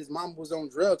nigga said his mom was on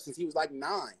drugs since he was like 9.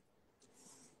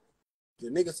 The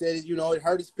nigga said, you know, it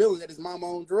hurt his feelings that his mom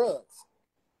on drugs.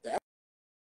 That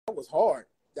was hard.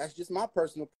 That's just my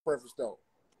personal preference, though.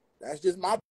 That's just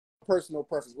my personal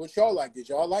preference. What y'all like? Did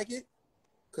y'all like it?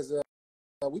 Because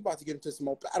we about to get into some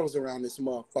more battles around this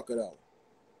motherfucker, though.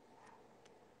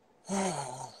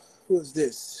 Who is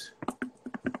this?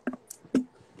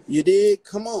 You dig?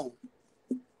 Come on.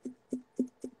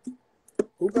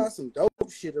 Who got some dope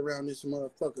shit around this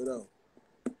motherfucker, though?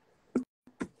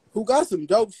 Who got some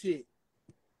dope shit?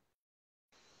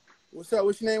 What's up?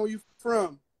 What's your name? Where you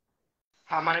from?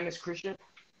 Hi, my name is Christian.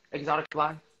 Exotic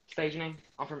Fly, stage name.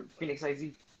 I'm from Phoenix, AZ.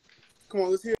 Come on,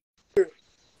 let's hear it.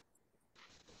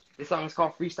 This song is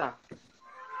called Freestyle.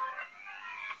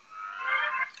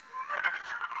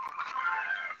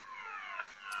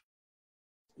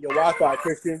 Your Wi-Fi,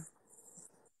 Christian.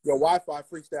 Your Wi-Fi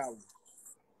freestyling.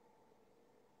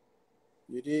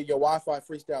 You did your Wi-Fi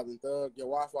freestyling, thug. Your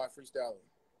Wi-Fi freestyling.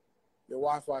 Your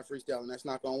Wi-Fi freestyling. That's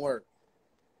not gonna work.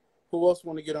 Who else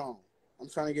want to get on? I'm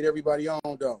trying to get everybody on,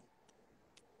 though.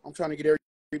 I'm trying to get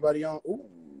everybody on. Ooh.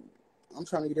 I'm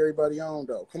trying to get everybody on,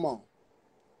 though. Come on.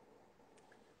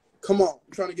 Come on.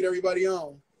 I'm trying to get everybody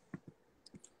on.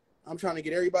 I'm trying to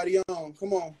get everybody on.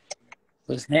 Come on.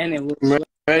 What's happening?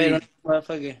 Ready.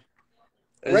 Motherfucker.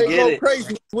 Let's get it.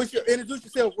 Crazy. Introduce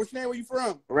yourself. What's your name? Where you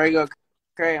from? Ray go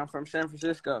crazy. I'm from San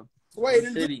Francisco. Suede,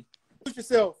 introduce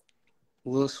yourself.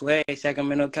 Lil Suede,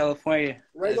 Sacramento, California.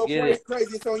 Ray go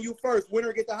crazy. It's on you first.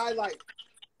 Winner get the highlight.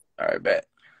 All right, bet.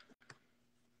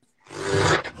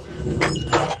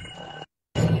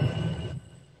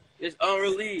 It's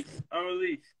unreleased.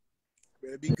 Unreleased.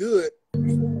 Better be good.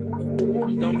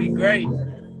 It's gonna be great.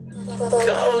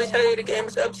 The only tell you the game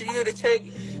is up to you to take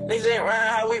it. Niggas ain't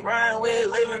rhyme how we rhyme, we ain't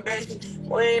living basic.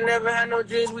 We ain't never had no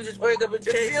dreams, we just wake up and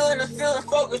take feeling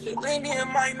focused. Leaning in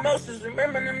my emotions,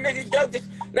 remember them niggas jokers.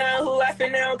 Now who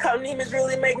laughing now, call Neiman's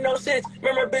really make no sense.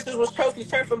 Remember bitches was trophies,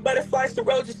 turned from butterflies to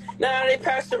roaches. Now they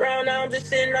passed around, now I'm just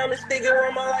sitting, I'm just thinking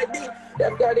where my life be.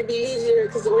 That gotta be easier,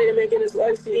 cause the way they're making this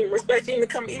life seem. Respect seem to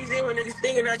come easier when niggas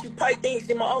thinking that you pipe things.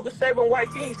 See my over-serving white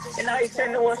teeth, and now he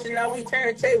turn to once, and now we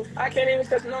turn tables. I can't even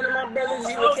touch none of my brothers,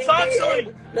 even talk to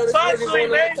him. No, this Talk to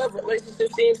him, man.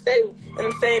 relationship seems stable.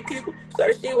 And them same people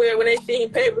started see weird when they seen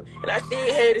paper. And I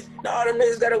seen haters. Now all them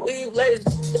niggas gotta weave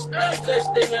lasers. It's no such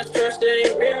thing as trust that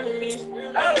ain't real to me.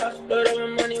 I lost blood over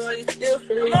money while you steal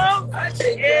from me. I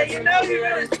take you know you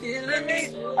gotta steal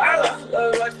me. I lost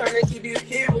love by trying to keep you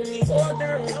here with me. All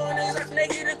damn, no niggas, I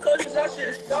naked the coaches, I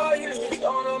should've saw you.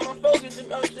 All of my focus and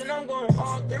motion, I'm going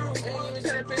all through. Ain't even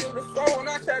trying to pick up the phone,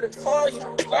 I tried to call you.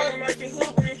 Talking about you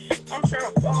hooping, I'm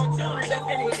trying to fall through. Stuck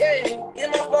in the game. Get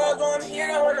my balls on me,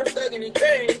 and when I'm stuck in the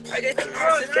grave. I get the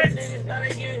cross, niggas, now they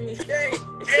giving me shade.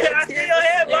 Yeah, I see your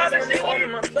head, brother.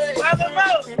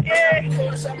 Yeah.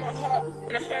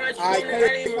 All right,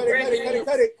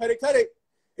 cut it.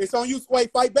 It's on you,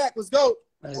 Suede. Fight back. Let's go.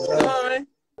 Let's go.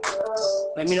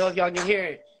 Let me know if y'all can hear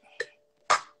it.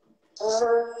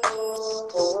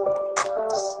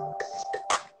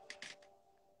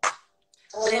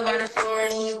 Live by the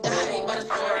sword and you die by the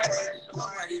sword.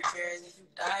 Nobody cares if you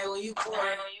die when you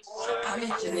born. I'm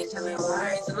mentally telling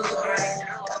lies to the Lord. I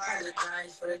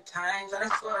apologize for the times that I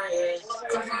swore it.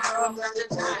 Cause my girl got to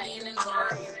die in the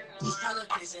Lord. These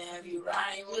politicians have you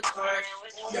riding with cars.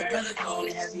 Your brother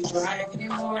gonna have you driving in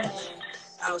the morning.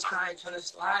 Outside trying to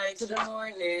slide to the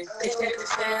morning. They said to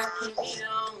say I keep it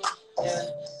on me. Yeah,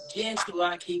 Gen 2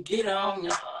 I keep get on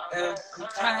me. I'm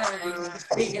tired of niggas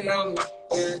speaking on me.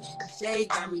 Yeah, say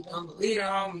got me, don't believe it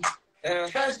on me.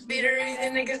 Trust be the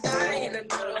reason niggas die in the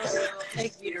middle.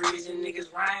 Take be the reason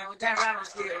niggas rhyme with that rattle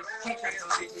still. Can't track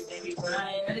those bitches, they be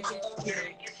blind, let it get you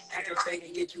killed. Acting fake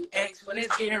and get you X when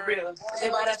it's getting real. Say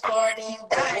by the sword and you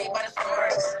die by the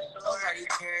sword. Nobody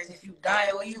cares if you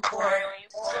die when you pour.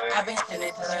 I've been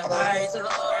sending to the lies of the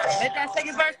Lord. Let that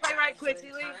second verse play right quick,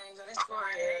 T-Lee.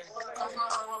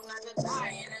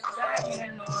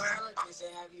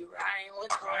 Have you riding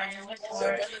with cars?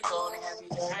 Your brother gonna have you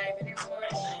driving in the morning.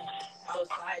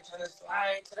 Outside trying to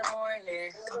slide to the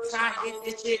morning. I'm trying to get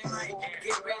this shit right.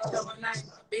 Get rich overnight.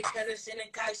 Big cutters in the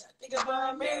kites. I think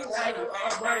about me. All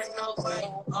words, no fight.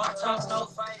 All talk, no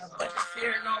fight. But the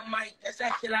fear, no might. That's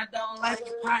that shit I don't like.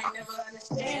 You probably never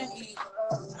understand me.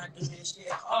 I do this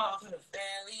shit all for the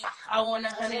family. I want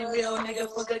 100 real nigga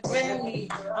for the Grammy.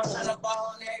 I'm trying to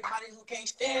ball on everybody who can't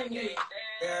stand me.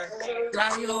 Yeah.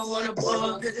 Now you don't want to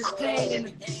ball cause it's pain in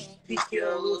the game. PQ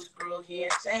loose screw, he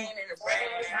insane in the brain.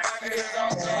 My shit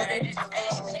don't know that it's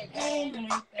pain in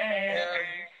the game.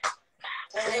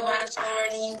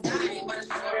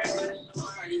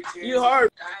 You hard,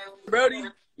 Brody.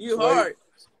 You hard.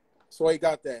 Suede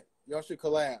got that. Y'all should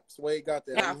collab. Suede got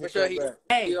that. Yeah, for sure.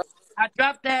 Hey, I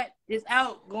dropped that. It's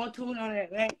out. Go and tune on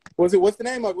that, man. What's the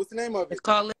name of it? It's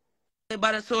called Live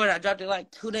by the Sword. I dropped it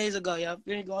like 2 days ago. Y'all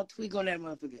finna go tweak on that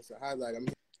motherfucker. It's a highlight. I'm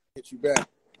gonna hit you back.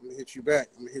 I'm gonna hit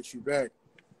you back.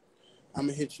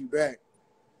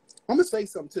 I'm gonna say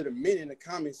something to the men in the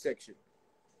comment section.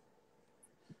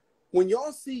 When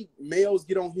y'all see males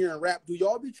get on here and rap, do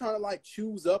y'all be trying to like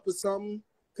choose up or something?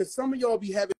 Cause some of y'all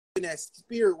be having that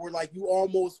spirit where like you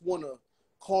almost want to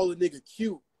call a nigga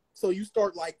cute. So you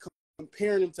start like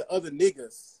comparing him to other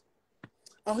niggas.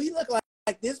 Oh, he look like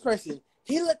this person.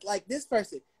 He look like this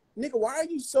person. Nigga, why are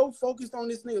you so focused on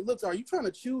this nigga looks? Are you trying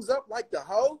to choose up like the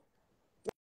hoe?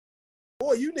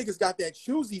 Boy, you niggas got that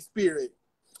choosy spirit.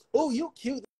 Oh, you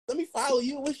cute. Let me follow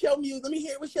you. What's your music? Let me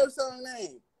hear what's your song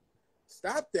name.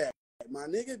 Stop that, my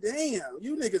nigga. Damn,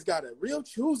 you niggas got a real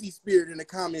choosy spirit in the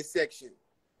comment section.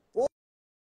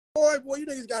 Boy, you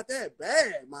niggas got that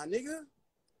bad, my nigga.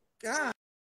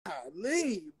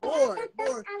 Golly, boy.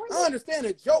 I understand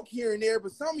a joke here and there,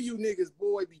 but some of you niggas,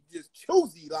 boy, be just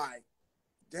choosy like.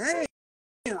 Damn,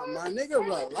 my nigga,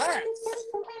 relax.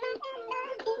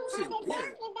 Shit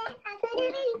weird.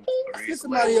 Get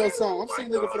somebody else's song. I'm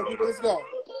singing looking for the people. Let's go.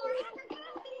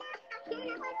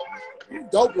 You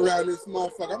dope around this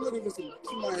motherfucker. I'm looking for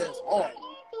somebody else hard.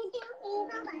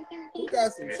 Who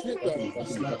got some shit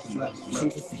though? I'm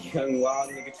just a young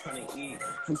wild nigga trying to eat.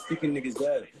 I'm sticking niggas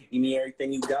up. Eat me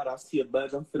everything you got. I see a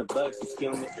bug. I'm finna bug. So ski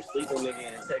on Mr. Sleeping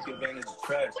nigga and take advantage of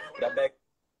trash. But I back.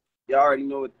 Y'all already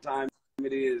know what time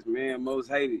it is, man. Most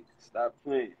hated. Stop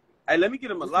playing. Hey, let me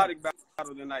get a melodic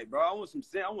battle tonight, bro. I want an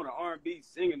R&B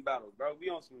singing battle, bro. We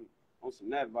on some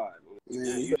that vibe.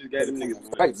 Man, you just gave them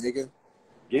niggas fight, nigga.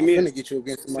 Give me I'm finna get you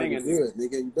against somebody good,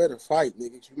 nigga. You better fight,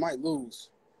 nigga. You might lose.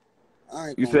 I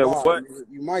ain't you gonna said lie, what? Nigga.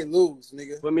 You might lose,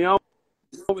 nigga. Put me on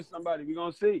with somebody. We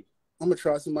gonna see. I'm gonna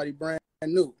try somebody brand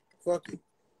new. Fuck it.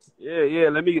 Yeah.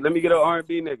 Let me get an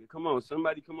R&B nigga. Come on,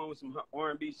 somebody come on with some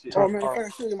R&B shit. Oh man, I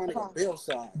gotta show you my nigga Bill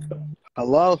side.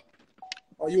 Hello.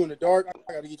 Oh, you in the dark?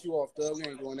 I gotta get you off, Doug. We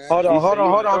ain't doing that. Hold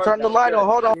on. Turn the light on.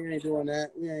 Hold on. We ain't doing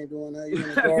that. You in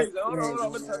the dark. Hold on. I'm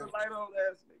gonna turn the light on,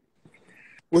 ass nigga.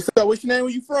 What's up? What's your name?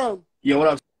 Where you from? Yo, what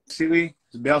up, Lee?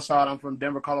 It's Bellside. I'm from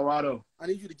Denver, Colorado. I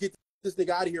need you to get this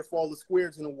nigga out of here for all the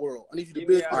squares in the world. I need you to Get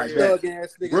build me out this of here. thug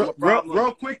ass nigga.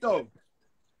 Real quick though.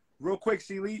 Real quick,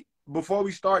 C-Lee, before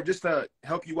we start, just to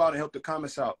help you out and help the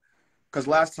comments out. Cause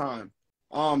last time,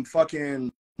 so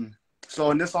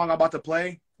in this song I'm about to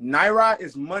play, Naira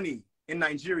is money in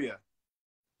Nigeria.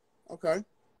 Okay.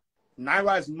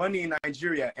 Naira is money in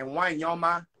Nigeria, and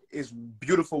Wanyoma is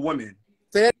beautiful women.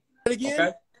 Say that again.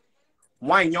 Okay.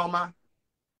 Wanyoma.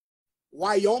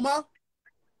 Wyoma?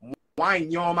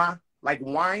 Wanyoma. Like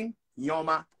wine,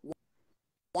 Yoma.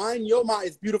 Wanyoma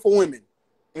is beautiful women.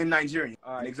 In Nigeria.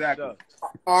 All right, exactly. All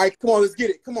right, come on, let's get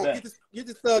it. Come on, Bet. get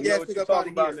this thug ass nigga up out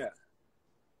of here. Now.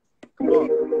 Come on.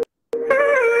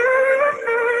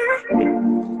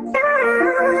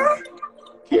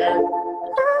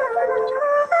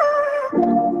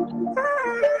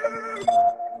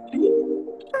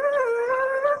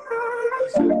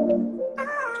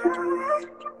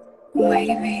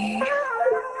 Wavy.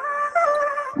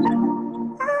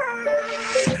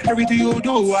 Everything you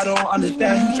do, I don't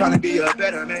understand. Trying to be a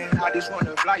better man, I just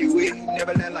wanna fly you in.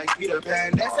 Never let like Peter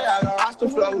Pan. They say I don't watch the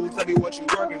flow. Tell me what you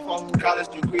working for. College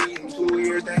degree in 2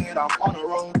 years, then I'm on the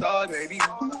road, thug, baby.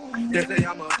 They say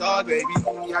I'm a thug, baby.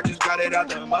 I just got it out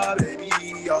the mud, baby.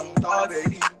 I'm a thug,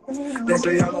 baby. They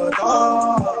say I'm a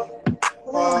thug.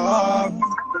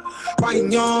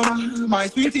 My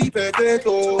sweetie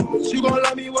potato. She gon'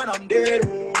 love me when I'm dead.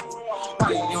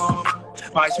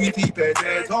 My sweetie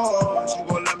potato. She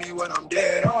gon' love me when I'm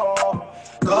dead.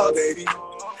 Thug, baby.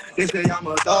 They say I'm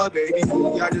a thug, baby.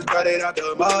 I just got it out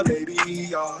the mud, baby.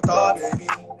 Thug, baby.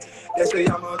 They say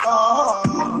I'm a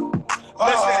thug.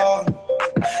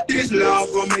 This love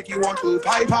gon' make you want to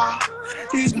pipe her.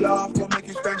 This love gon' make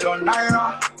you spend your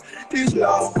naira. This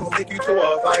love gon' make you to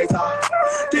a fighter.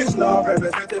 This love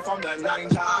represented from the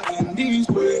 90s in these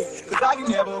ways. Cause I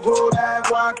can never go back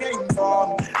where I came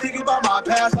from. Thinking about my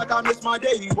past like I miss my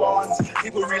day ones.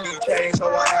 People really change,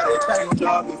 so I had to change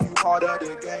up. If you part of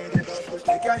the game, then go switch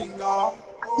the game up.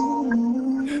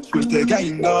 Switch the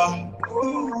game up.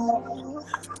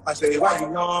 I say, why you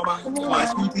know my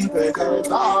sweetie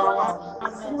potato?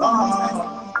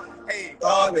 Hey,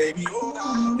 thug, baby.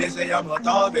 They say I'm a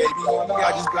thug, baby.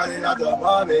 I just got it out the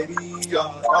mud, baby.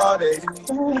 Thug, baby.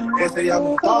 They say I'm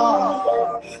a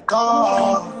thug.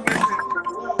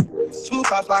 2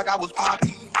 cups like I was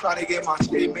poppy. Trying to get my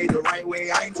shit made the right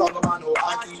way. I ain't talking about no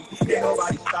hockey. Ain't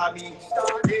nobody stop me.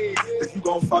 If you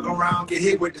gon' fuck around, get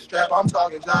hit with the strap, I'm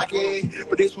talking jockey.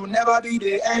 But this will never be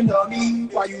the end of me.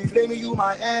 Why you blaming you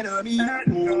my enemy?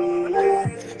 Ooh,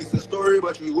 it's a story,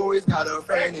 but you always got a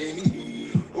friend in me.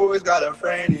 Always got a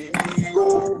friend in me.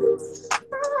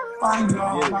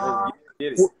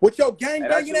 What your gang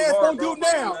banging ass gonna do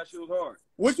now?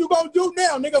 What you gonna do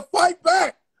now, nigga? Fight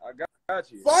back. I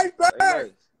got you. Fight back.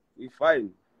 Hey, we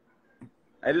fighting.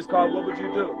 Hey, this called What Would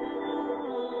You Do?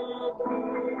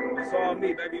 It's all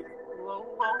me, baby.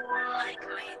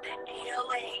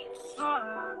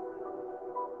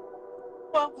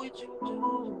 What would you do?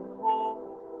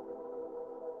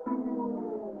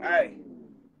 Hey.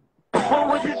 What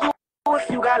would you do if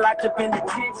you got locked up in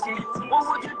detention? What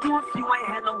would you do if you ain't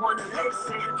had no one to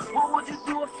listen? What would you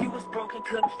do if you was broken,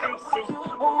 couldn't fix it?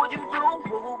 What would you do?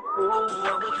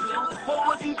 What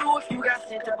would you do if you got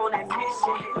sent up on that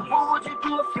mission? What would you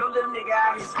do if your little nigga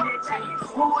out here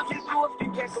snitching? What would you do if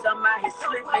you catch something out here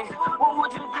slipping? What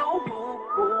would you do?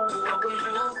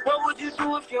 What would you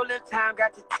do if your little time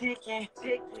got to ticking?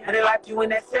 And they locked you in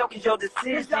that cell cause your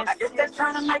decisions. I guess that's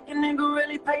trying to make a nigga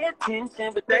really pay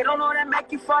attention, but they don't know that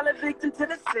make you fall a victim to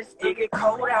the system. It get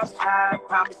cold outside,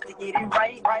 promise to get it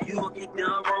right. You gon' get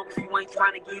done wrong if you ain't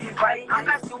trying to get it right. I'm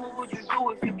asking what would you do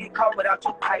if you get caught without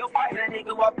your pipe? And that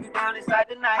nigga walk you down inside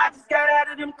the night. I just got out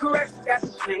of them corrections, got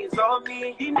some chains on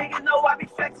me. These niggas know I be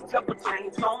flexing, couple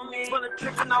chains on me. Full of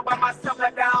tricks and all by myself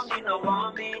like I don't need no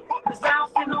on me. Cause I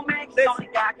don't feel no man, cause only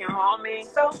God can harm me.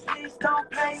 So please don't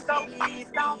play, please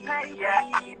don't play.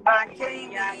 I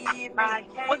can't.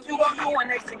 What you gon' do when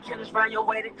they send killers find your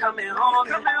way to coming home?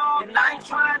 And I ain't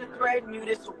trying to threaten you,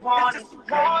 this a warning.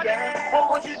 What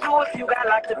would you do if you got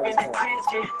locked up in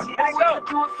detention? What would you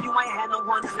do if you ain't had no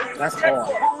one to listen? That's hard.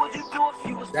 What would you do if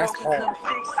you was broken, couldn't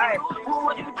fix it? What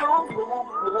would you do?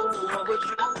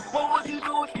 What would you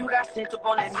do if you got sent up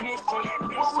on that mission?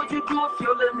 What would you do if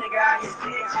your little nigga out here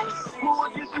snitching? What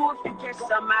would you do if you catch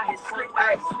something out here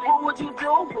slipping? What would you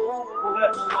do?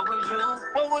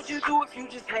 What would you do if you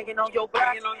just hanging on your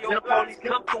block? When the police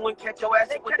come through and catch your ass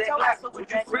with that glass, would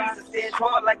you freeze and stand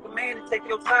hard like a man and take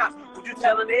your time? Would you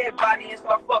telling everybody and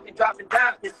start fucking dropping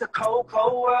down? It's a cold,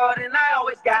 cold world, and I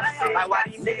always gotta say, like, why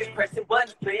these niggas pressing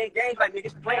buttons, playing games like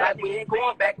niggas playing, like we ain't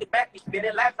going back to back, we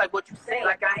spinning life like what you saying,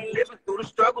 like I ain't living through the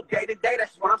struggle day to day,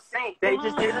 that's what I'm saying. They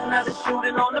just did another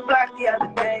shooting on the block the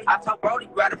other day. I told Brody,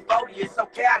 grab a 40, it's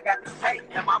okay, I got the tape.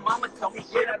 And my mama told me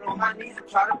shit, I on my knees and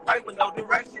try to pray with no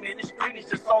direction in the street, it's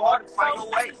just so hard to find a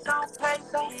way.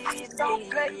 Don't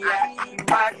play me, I keep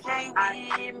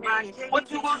my game.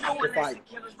 What you gonna do when they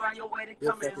killers find your way to Good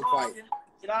come in fucking home? fight.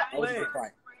 That was a good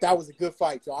fight. That was a good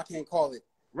fight, y'all. I can't call it.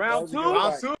 Round two?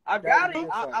 I That got was a it.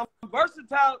 good fight. I'm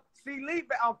versatile. See, Lee,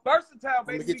 I'm versatile, I'm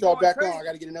baby. gonna get y'all back on. I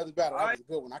gotta get another battle. That was a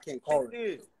good one. I can't call it.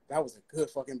 It. That was a good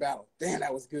fucking battle. Damn,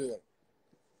 that was good.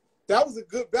 That was a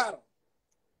good battle.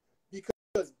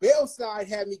 Because Bellside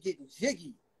had me getting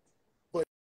jiggy. But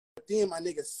then my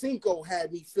nigga Cinco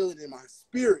had me feeling it in my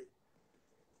spirit.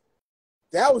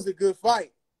 That was a good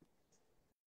fight.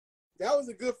 That was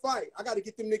a good fight. I gotta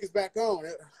get them niggas back on.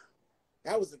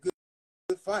 That was a good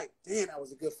fight. Damn, that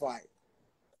was a good fight.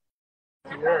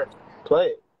 Yeah. Play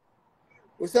it.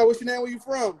 What's up? What's your name? Where you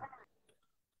from?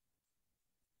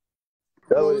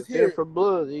 That was here for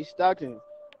Blues. He's Stockton.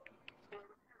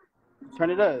 Turn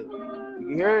it up. You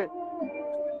can hear it?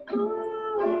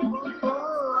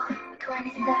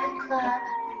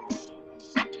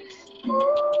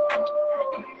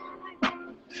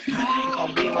 I ain't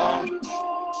gonna be long.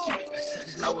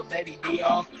 Just know what baby be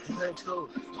on. Good too.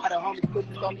 Why the homies put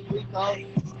this on me weak on?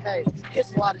 Hey,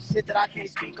 it's a lot of shit that I can't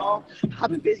speak on.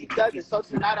 I've been busy thugging, so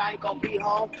tonight I ain't gonna be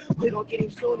home. We gon' get him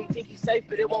soon, he think he's safe,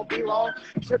 but it won't be long.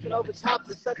 Tripping over top,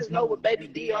 the suckers know what baby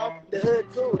D on. The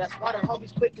hood too, that's why the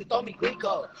homies quick to throw me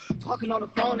Glico. Talking on the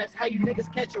phone, that's how you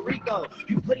niggas catch a Rico.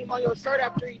 You put him on your shirt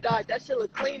after he died, that shit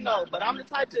look clean though. But I'm the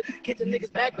type to get the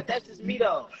niggas back, but that's just me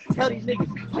though. Tell these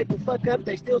niggas, pipe the fuck up,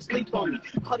 they still sleep on me.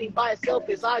 Caught him by himself,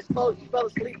 his eyes closed, he fell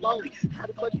asleep lonely. How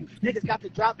the fuck you niggas got the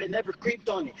drop and never creeped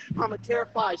on it? Mama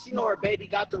terrified, she know her baby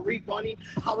got the reap on him.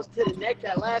 I was to the neck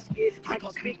that last kid, I ain't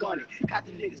gonna speak on it. Got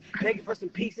the niggas begging for some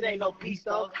peace, it ain't no peace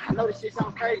though. I know this shit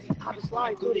sound crazy, I been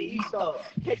sliding through the east though.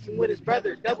 Catch him with his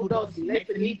brother, double dose, next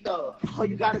to me though. Oh,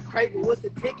 you got a crave, but what's the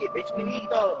ticket, bitch, we need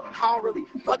though. I don't really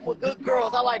fuck with good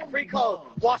girls, I like free clothes.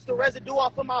 Wash the residue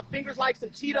off of my fingers like some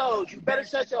Cheetos. You better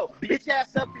shut your bitch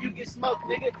ass up or you get smoked,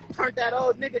 nigga. Turn that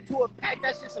old nigga to a pack,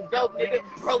 that shit some dope, nigga.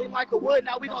 Roll him like a wood,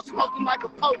 now we gon' smoke him like a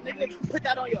poke, nigga. Put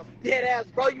that on your dead ass,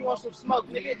 bro, you want some smoke,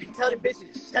 nigga. Tell them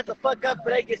bitches, shut the fuck up,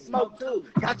 but they get smoked too.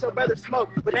 Got your brother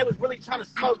smoked, but they was really trying to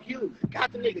smoke you.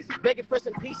 Got the niggas begging for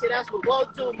some peace, and that's what blow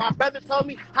too. My brother told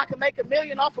me I could make $1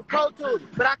 million off of Pro Tools,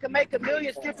 but I could make $1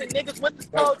 million stripping niggas with the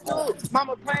Pro Tools.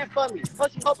 Mama praying for me,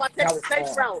 but she hope I take the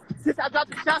safe route. Since I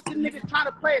dropped the shots, them niggas trying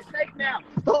to play it safe now.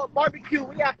 Throw a barbecue,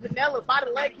 we have vanilla by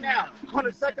the lake now. On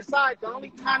the sucker side, the only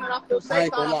time that I feel I safe,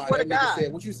 ain't gonna I lie. swear to That nigga God.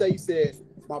 said, what you say? You said,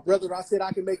 my brother, I said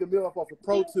I can make $1 million off of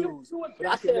Pro Tools, but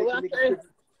I can make a nigga.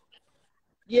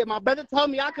 Yeah, my brother told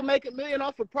me I can make $1 million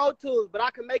off of Pro Tools, but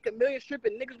I can make $1 million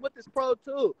stripping niggas with this Pro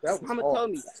Tool. Mama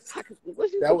told me.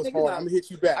 That was hard. I'm gonna hit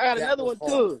you back. I got another one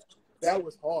too. That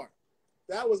was hard.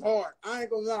 That was hard. I ain't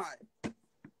gonna lie.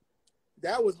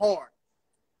 That was hard.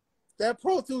 That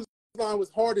Pro Tools line was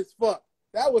hard as fuck.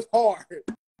 That was hard.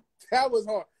 That was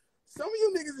hard. Some of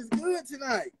you niggas is good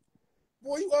tonight.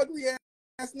 Boy, you ugly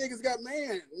ass niggas got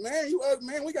man, you ugly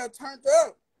man. We got turned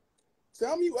up.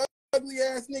 Some of you ugly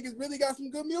ass niggas really got some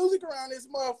good music around this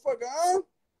motherfucker, huh?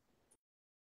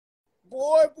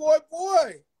 Boy.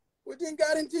 What then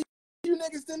got into you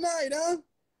niggas tonight, huh?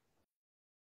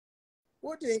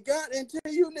 What then got into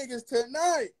you niggas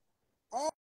tonight?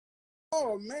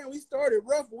 Oh man, we started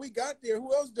rough, but we got there.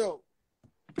 Who else dope?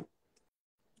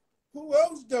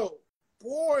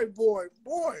 Boy.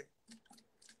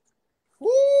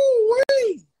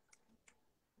 Woo-wee.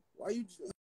 Why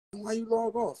you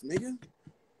log off, nigga?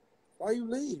 Why you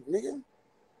leave, nigga?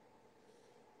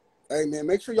 Hey man,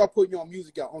 make sure y'all putting your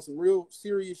music out on some real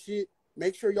serious shit.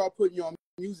 Make sure y'all putting your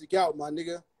music out, my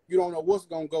nigga. You don't know what's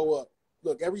gonna go up.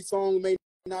 Look, every song may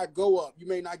not go up. You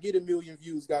may not get 1 million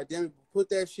views, goddamn it. But put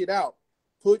that shit out.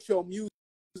 Put your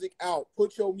music out.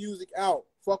 Put your music out.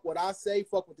 Fuck what I say.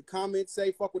 Fuck what the comments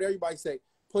say. Fuck what everybody say.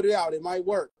 Put it out. It might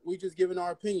work. We just giving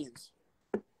our opinions.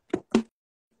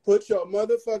 Put your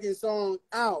motherfucking song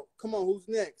out. Come on, who's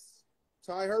next?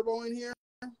 Ty Herbo in here?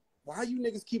 Why you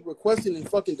niggas keep requesting and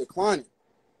fucking declining?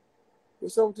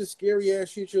 What's up with this scary ass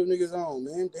shit your niggas on,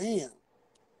 man? Damn.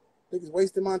 Niggas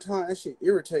wasting my time. That shit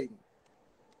irritating.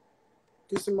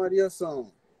 Get somebody else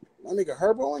on. My nigga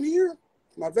Herbo in here?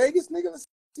 My Vegas nigga? Let's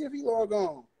see if he log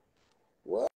on.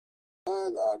 What?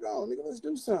 Log on, nigga. Let's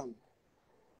do something.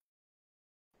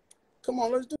 Come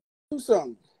on, let's do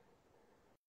something.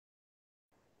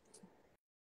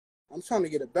 I'm trying to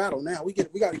get a battle now. We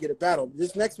got to get a battle.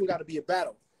 This next one got to be a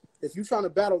battle. If you're trying to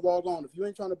battle, log on. If you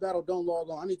ain't trying to battle, don't log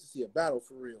on. I need to see a battle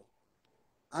for real.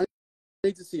 I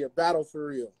need to see a battle for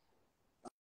real.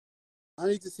 I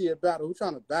need to see a battle. Who's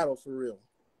trying to battle for real?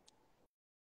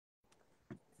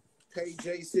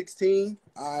 KJ16.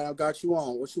 All right, I got you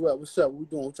on. What you up? What's up? What we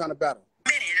doing? We're trying to battle.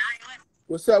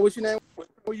 What's up? What's your name?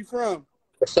 Where you from?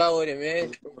 What's up with it,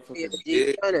 man?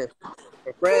 TLG Gunner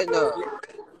from Fresno.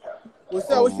 What's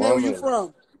up? What's your name? Where you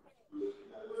from?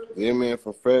 Yeah, man,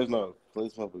 from Fresno.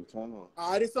 Please public turn on.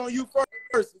 All right, it's on you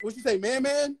first. What you say,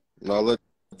 man? No, let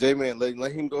J-Man,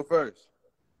 let him go first.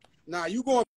 Nah, you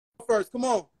going first. Come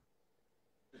on.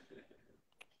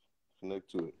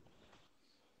 Connect to it.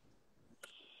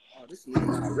 Oh, this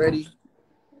nigga not ready.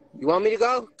 You want me to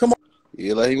go? Come on.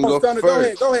 Yeah, let him go Stunner,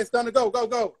 first. Go ahead, Stunner. Go.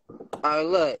 All right,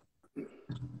 look.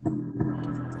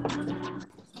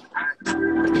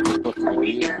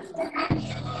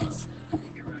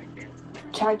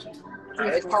 Charging.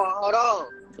 It's called Hold On.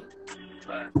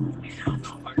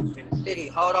 City,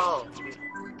 hold on.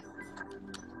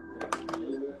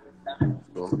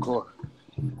 Go on the court.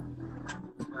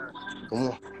 Come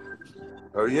on.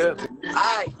 Hurry up.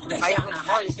 Alright, I am the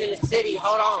hardest in the city,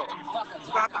 hold on.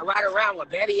 Rock, I ride around with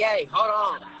Betty A, hold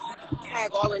on.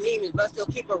 Tag all the demons, but still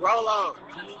keep a roll on.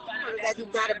 That you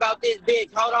mad about this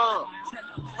bitch, hold on.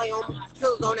 Play on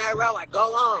kills on that road, like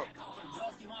go on.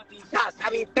 Shots, I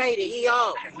be faded, he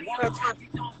on.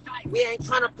 We ain't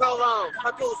trying to prolong.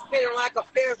 Her dude spinning like a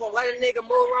fear, so let a nigga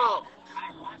move wrong.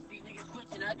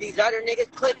 These other niggas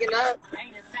clicking up.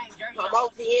 I'm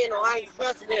OTN, or I ain't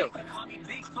trusting them.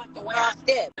 The way I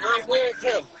step, I'm wearing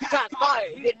him. Shots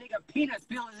fired. Nigga peanuts,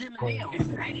 Bill is in the deal.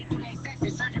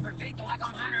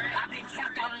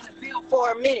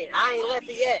 For a minute, I ain't left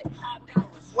it yet.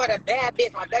 What a bad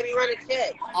bitch, my baby running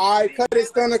check. All right, cut it,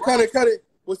 Stunner, cut it.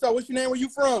 What's up? What's your name? Where you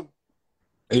from?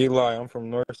 Eli, I'm from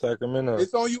North Sacramento.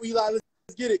 It's on you, Eli.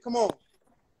 Let's get it. Come on.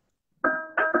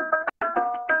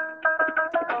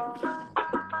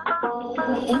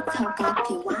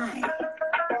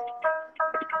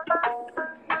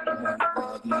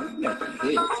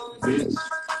 Bitch,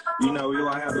 you know we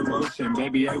want to have emotion.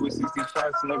 Baby, I was 60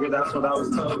 shots, nigga, that's what I was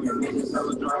told. Niggas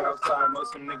hella dry outside,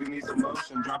 most of them niggas need some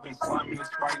motion. Dropping slime in this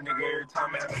Sprite, nigga, every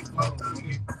time I have me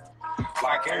close.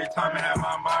 Like every time I have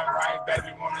my mind right,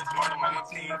 baby, wanna join them on the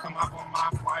team. Come up on my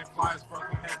flies, from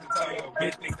head to toe.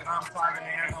 Bitch think that I'm talking,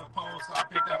 they ain't no pole, so I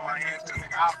picked up my hands, cause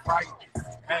nigga, I fight.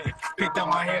 Hey, picked up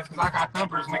my hands, cause I got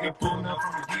thumpers, nigga, pulling up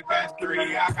from the deep ass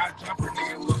 3. I got jumpers,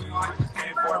 nigga, looking like this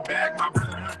head for a bag. My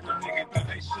brother Hunter, nigga, do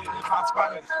they shit. If I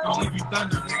spot it, don't leave you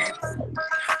thunder, nigga.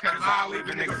 Cause I'll leave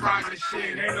a nigga fried this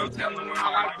shit. Ain't no telling when my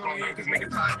life gon' end, cause nigga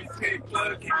time is tick.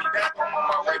 Plug, keep me back on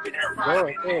my way, been there 5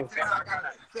 minutes. I got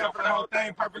a sell for the whole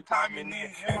thing, perfect timing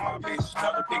in. And my bitch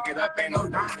never pick it up, ain't no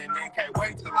dining in. Can't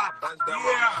wait till I bust down.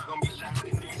 Yeah, gonna be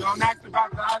shining in. Don't ask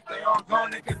about the I stay on go,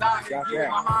 nigga, die again.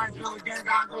 Behind you again,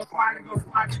 gotta go slide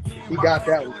again. He got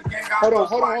that one. Hold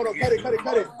on.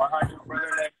 Cut it.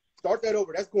 Start that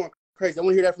over. That's going crazy. I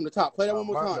want to hear that from the top. Play that one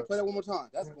more time.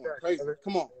 That's going crazy.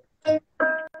 Come on.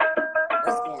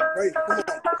 That's going crazy. Come on.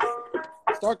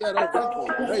 Start that over. That's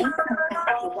going crazy.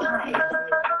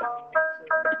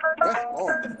 That's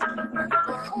hard.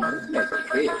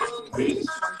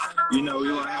 You know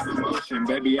we want to have emotion.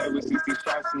 Baby, I was 60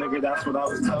 shots, nigga, that's what I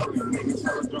was told. Niggas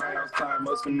hella dry outside,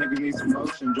 most of them niggas need some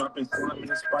motion. Dropping slime in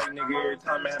the Sprite, nigga, every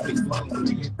time I have me close,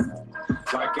 nigga.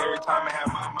 Like every time I have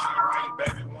my mind right,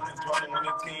 baby, wanna join on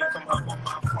the team. Come up on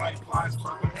my flies,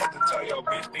 from head to toe. Yo,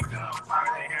 bitch think that I'm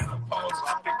fine, they had no pose, so I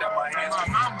picked up my hands. My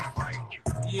mama fight.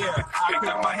 Yeah, I picked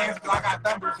up my hands cause I got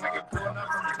thumpers, nigga, pulling up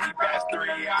from the deep ass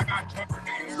 3. I got jumper,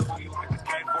 nigga, everybody like this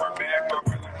game for a bag. My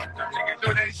brother Hunter, nigga,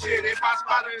 do that shit. If I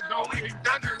spot it, don't leave him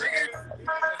thunder, nigga.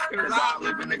 Cause I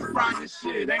live a nigga fried this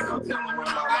shit. Ain't no telling when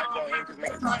my life gon' end, cause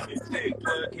nigga time is tick.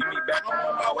 Plug, keep me back, I'm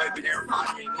on my way, but they're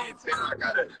 5 minutes. And I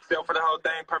gotta sell for the whole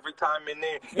thing, perfect timing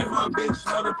in. And my bitch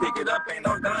know to pick it up, ain't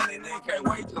no dining in. Can't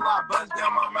wait till I bust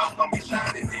down, my mouth gon' be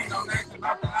shining in. Don't ask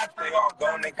about the I stay all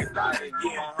gone, nigga, die again.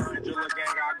 Behind you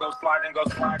again, I go slide again.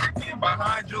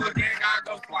 Behind you again, I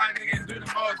go slide again, do the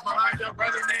most. Behind your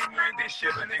brother, name you in this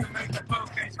shit, a nigga make the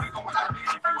post. Can't speak on what I mean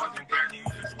if you wasn't there, you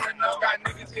just wouldn't know. Got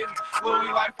niggas hitting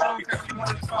Louis like phone because you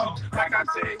wanna smoke. Like I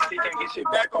said, he can't get shit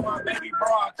back on my baby, bro.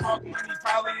 I talk money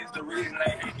probably is the reason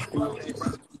they hate me.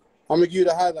 I'm gonna give you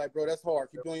the highlight, bro. That's hard.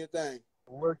 Keep doing your thing.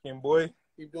 Working, boy.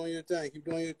 Keep doing your thing. He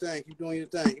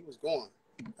was going.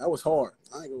 That was hard.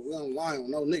 I ain't gonna lie on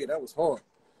no nigga. That was hard.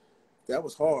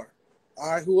 All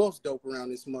right, who else dope around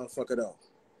this motherfucker though?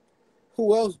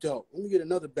 Who else dope? Let me get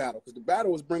another battle because the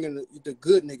battle is bringing the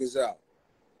good niggas out.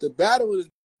 The battle is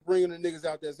bringing the niggas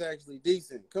out that's actually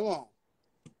decent. Come on.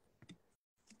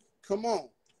 Come on.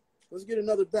 Let's get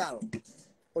another battle.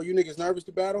 Oh, you niggas nervous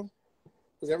to battle?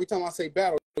 Because every time I say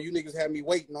battle, you niggas have me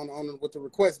waiting on with the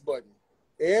request button.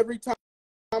 Every time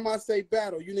I say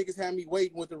battle, you niggas have me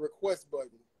waiting with the request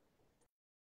button.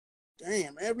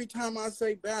 Damn, every time I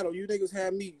say battle, you niggas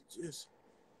have me just...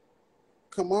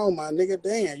 Come on, my nigga.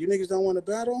 Damn, you niggas don't want to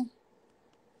battle?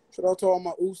 Shout out to all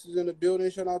my oosters in the building.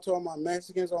 Shout out to all my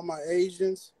Mexicans, all my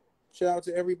Asians. Shout out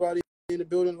to everybody in the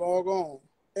building. Log on.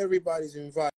 Everybody's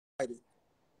invited.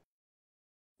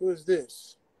 Who is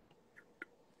this?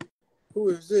 Who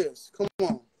is this? Come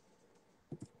on.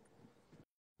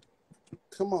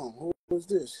 Come on. Who is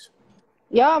this?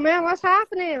 Yo, man, what's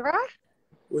happening, bro?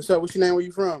 What's up? What's your name? Where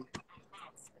you from?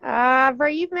 Bro,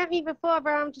 you've met me before,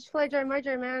 bro. I'm just Flajo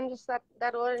Mojo, man. Just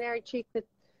that ordinary chick that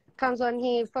comes on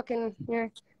here fucking, you know,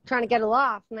 trying to get a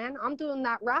laugh, man. I'm doing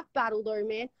that rap battle, though,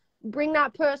 man. Bring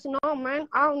that person on, man.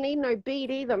 I don't need no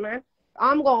beat either, man.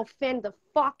 I'm going to offend the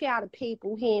fuck out of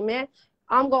people here, man.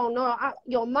 I'm going to know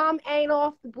your mom ain't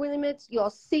off the limits, your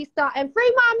sister, and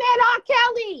free my man R.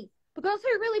 Kelly, because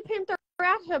who really pimped her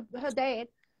out, her dad.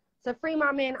 So free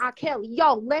my man R. Kelly.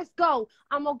 Yo, let's go.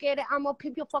 I'm going to get it. I'm going to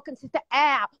pimp your fucking sister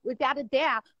out without a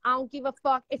doubt. I don't give a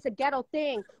fuck. It's a ghetto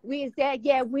thing. We is there.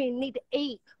 Yeah, we need to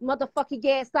eat. Motherfucker,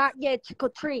 yeah, start. Yeah, trick or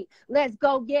treat. Let's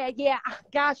go. Yeah, yeah.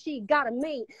 God, she got a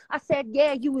meat. I said,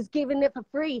 yeah, you was giving it for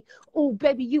free. Ooh,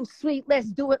 baby, you sweet. Let's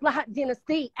do it like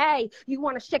Dynasty. Hey, you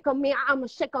want to shake on me? I'm going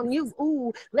to shake on you.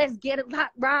 Ooh, let's get it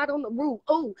like right on the roof.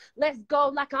 Ooh, let's go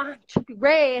like I'm trippy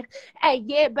red. Hey,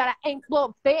 yeah, but I ain't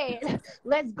blood fed.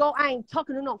 Let's go. I ain't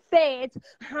talking to no feds.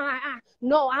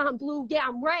 No, I'm blue. Yeah,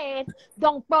 I'm red.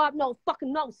 Don't fraud no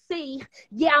fucking no C.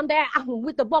 Yeah, I'm there. I'm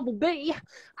with the bumblebee.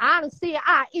 I don't see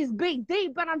I is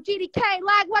BD, but I'm GDK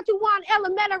like what you want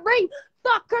elementary.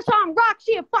 Fuck, cause I'm rock.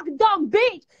 She a fucking dumb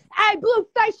bitch. Hey, blue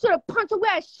face should have punched her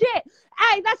ass shit.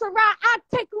 Hey, that's alright. I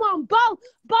take them on both.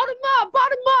 Both them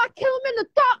up, kill them in the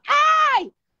throat.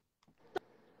 Hey!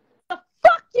 The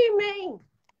fuck you mean?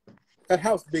 That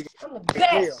house big. I'm the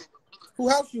best. Who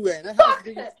house you in? That house Fuck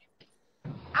big. it.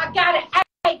 I got an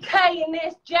AK in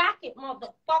this jacket,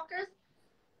 motherfuckers.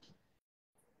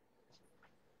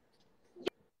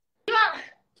 Yeah,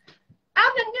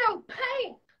 I'm in no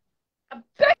pain. A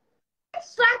bitch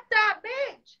slapped that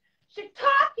bitch. She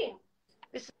talking.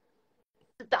 This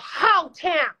is the hoe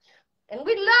town. And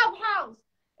we love hoes.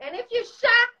 And if you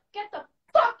shot, get the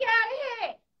fuck out of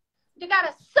here. You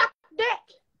gotta suck dick.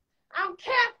 I don't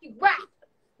care if you rap.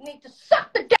 You need to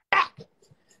suck the dick.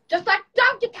 Just like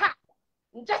Doja Cat.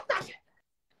 And just like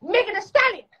Megan Thee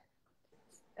Stallion.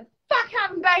 And fuck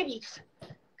having babies.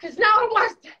 Because no one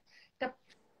wants to.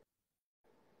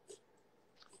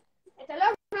 It's a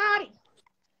little naughty.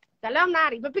 It's a little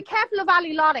naughty. But be careful of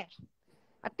Ali Lotte.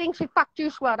 I think she fucked you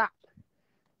Suede up.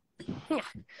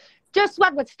 Just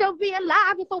Suede would still be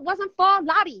alive if it wasn't for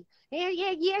Lottie.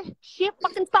 Yeah. She a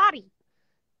fucking thotty.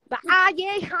 But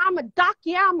yeah, I'm a doc.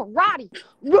 Yeah, I'm a Roddy.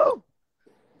 Woo!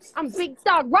 I'm Big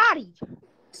Dog Roddy.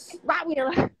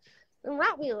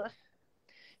 Rottweiler.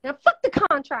 Now, fuck the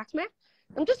contracts, man.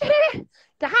 I'm just here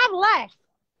to have a laugh.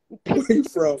 Where you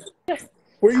from?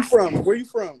 Where you from? Where you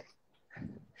from?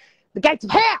 The gates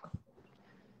of hell.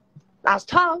 I was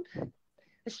told.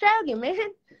 Australia, man.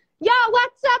 Yo,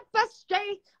 what's up,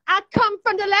 Australia? I come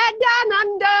from the land down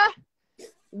under,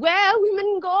 where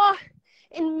women go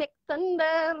and make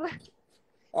thunder.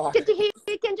 Oh. Can't you hear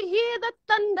the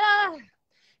thunder?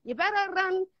 You better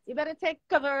run. You better take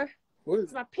cover. What is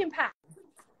it's my pimp hat.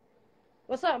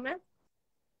 What's up, man?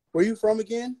 Where you from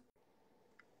again?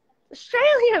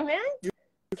 Australia, man. You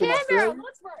from Canberra. Australia?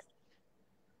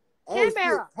 Oh,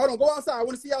 Canberra. Shit. Hold on, go outside. I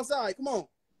want to see outside. Come on.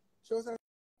 Show us out.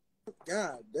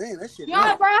 God damn, that shit.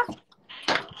 Yo, bro.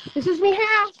 This is me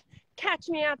house. Catch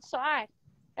me outside.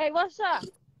 Hey, what's up?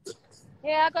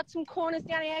 Yeah, I got some corners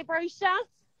down here, bro. You sell?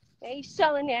 Yeah, you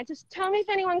selling there. Just tell me if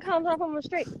anyone comes up on the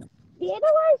street. Yeah, no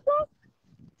worries,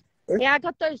 bro. Yeah, I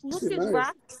got those lookers, bro.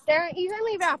 He's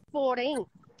only about 14.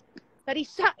 But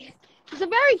he's a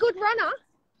very good runner.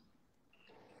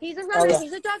 He's a runner.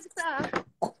 He's a drug star.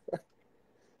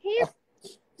 He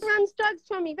runs drugs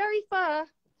for me very far.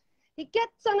 He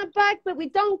gets on a bike, but we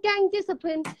don't gang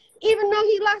discipline. Even though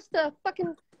he lost a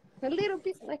little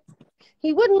bit, like,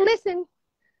 he wouldn't listen.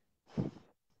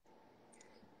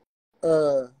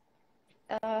 No,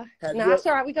 that's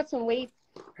all right. We got some weed.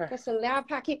 Got some loud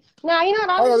packet. No, you know what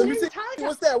I was let me see.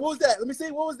 What's that? What was that? Let me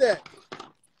see. What was that?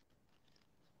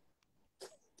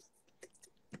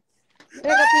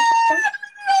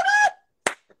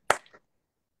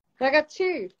 I got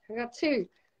two. I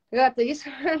got this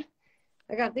one.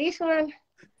 I got this one.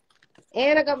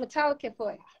 And I got Metallica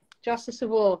for you. Justice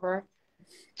Evolver.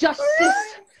 Justice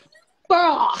for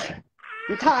all.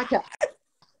 Metallica.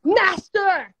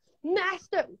 Master!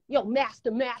 Master! Yo,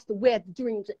 master, where the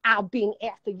dreams I'll be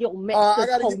after your master. I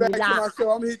gotta get back to my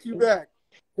show. I'm gonna hit you back.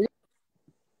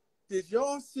 Did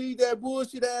y'all see that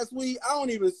bullshit ass weed? I don't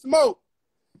even smoke.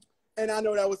 And I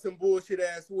know that was some bullshit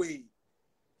ass weed.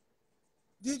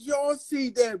 Did y'all see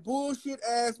that bullshit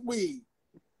ass weed?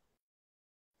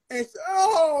 And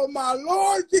oh my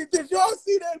Lord, did y'all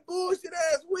see that bullshit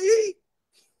ass weed?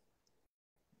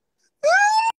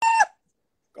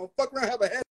 Gonna fuck around and have a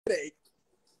headache.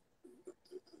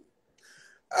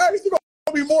 You're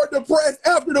gonna be more depressed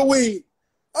after the weed.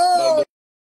 Oh,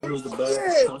 was the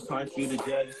shit. I'm trying for you to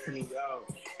judge me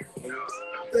out.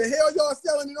 The hell y'all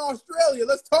selling in Australia?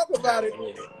 Let's talk about it.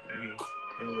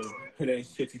 It ain't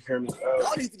shit to hear me out.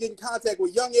 Y'all need to get in contact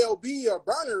with Young LB or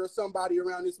Burner or somebody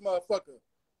around this motherfucker.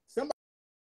 Somebody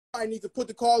needs to put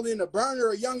the call in to Burner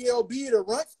or Young LB or the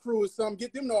Runts crew or something.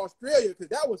 Get them to Australia because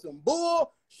that was some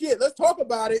bullshit. Let's talk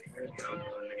about it.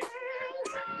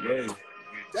 Yeah.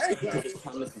 Damn.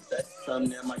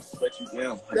 That might sweat you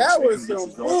down. That was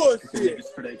some bullshit.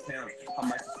 For their town. I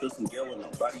might just feel some guilt when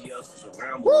nobody else is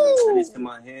around. But when it's in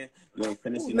my hand, you ain't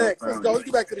finishing no next? Let's go. Let's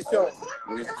get back to the show.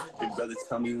 Your brother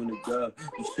tell me when to go.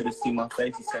 You should have seen my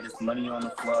face. He said it's money on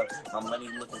the floor. My money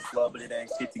looking slow, but it ain't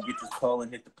shit to get this call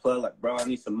and hit the plug. Like, bro, I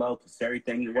need some more. Cause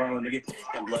everything you want, nigga.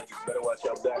 And blood, you better watch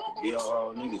your back. Be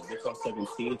all niggas. Bitch, I'm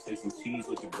 17. Take some cheese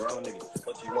with your grown niggas.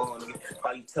 What you want, nigga?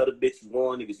 How you tell the bitch you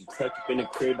want, niggas? You tuck up in the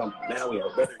crib. I'm now we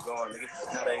are better gone,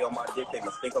 nigga. Now they on my dick. They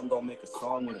must think I'm gonna make a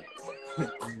song with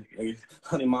it.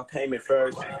 Honey, my payment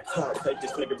first. Take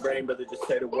this nigga brain, brother. Just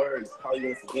say the words. How you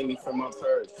gonna forgive me from my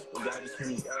purge? You gotta just hear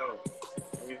me out.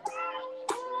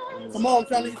 Come on, I'm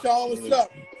trying to get y'all what's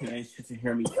up. It ain't shit to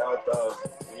hear me out, though.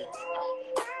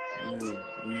 I'm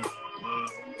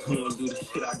gonna do the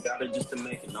shit I gotta just to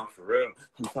make it. No, for real.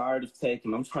 I'm tired of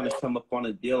taking. I'm trying to come up on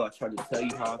a deal. I tried to tell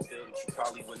you how I feel, but you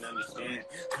probably wouldn't understand.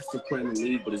 I'm still playing the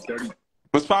league, but it's dirty.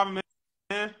 What's poppin',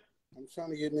 man? I'm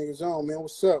trying to get niggas on, man.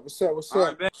 What's up? What's up? What's up? All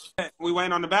right, bet. We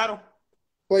waiting on the battle?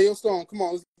 Play your song. Come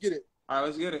on, let's get it. All right,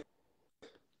 let's get it.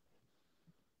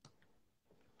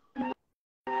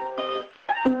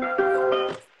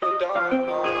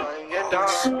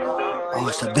 Oh,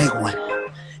 it's a big one.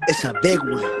 It's a big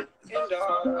one.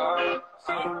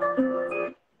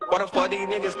 What the fuck these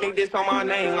niggas think this on my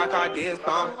name like I did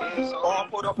something? Or I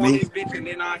put up on this bitch and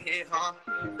then I hit, huh?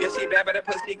 Yeah, she bad, but that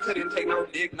pussy couldn't take no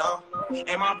dick, no.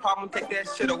 Ain't my problem, take that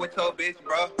shit up with your bitch,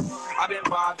 bro. I been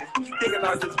vibing, think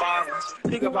about this violence,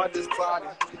 think about this plotting,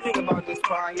 think about this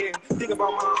crying, think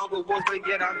about my uncle voice, but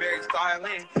yet I'm very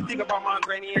styling. Think about my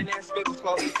granny and that spit was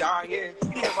slowly dying.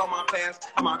 Think about my past,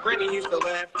 how my granny used to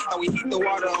laugh, how we heat the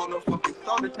water on the fucking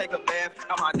stove to take a bath,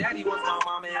 how my daddy was my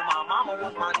mama and my mama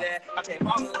was my dad. I can't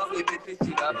fall in love with bitches,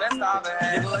 she the best I've ever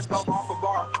had. Nigga, let's go bar for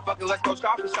bar, fuck it, let's go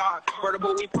shop for shop.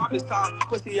 Vertible, we pop this top,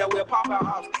 pussy, yeah, we'll pop our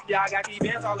house. Yeah, I got these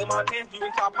bands all in my pants, you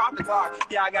reach out, pop the clock.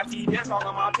 Yeah, I got these bands all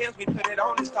in my pants, we put it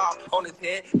on this top, on his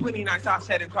head. 29 shots,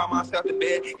 had to crawl myself to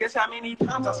bed. Guess how many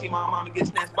times I see my mama get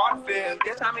snatched by the feds.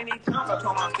 Guess how many times I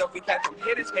told myself we catch him,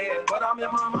 hit his head. But I'm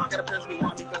in my mind, gotta press me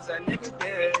one because that nigga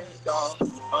dead, dog.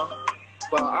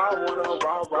 But I wanna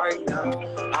raw right now.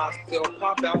 I still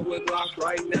pop out with blocks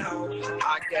right now.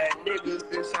 I got niggas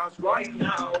this house right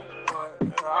now.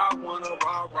 But I wanna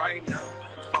raw right now.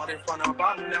 Started from the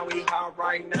bottom, now we high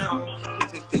right now.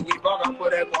 This is till we bug, I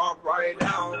put that bomb right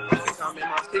now. I'm in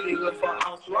my city, look for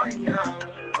house right now.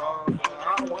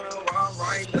 I wanna raw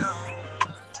right now.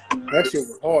 That shit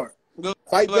was hard.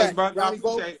 Fight back, bro. Ronnie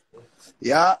Bo.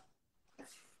 Yeah.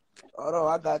 Hold on,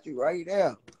 I got you right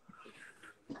there.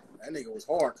 That nigga was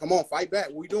hard. Come on, fight back.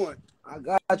 What we doing? I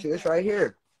got you. It's right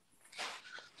here.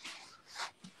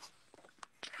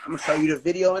 I'm gonna show you the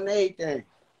video and everything.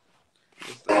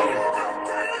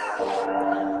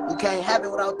 You can't have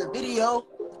it without the video.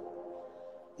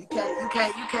 You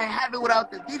can't have it without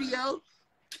the video.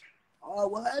 Oh,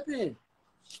 what happened?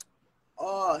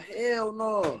 Oh, hell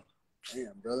no.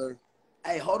 Damn, brother.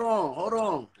 Hey, hold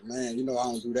on. Man, you know I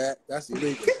don't do that. That's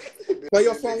illegal. Play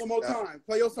your song one more time.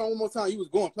 Play your song one more time. You was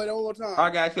going. Play that one more time. I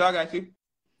got you.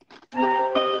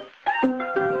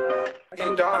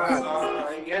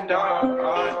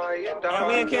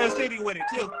 Me in Kansas City with it,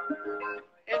 too.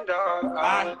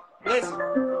 Listen.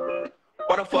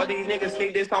 What the fuck these niggas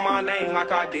think this on my name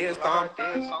like I did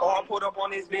something? Or I put up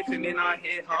on this bitch and then I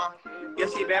hit, huh? Yeah,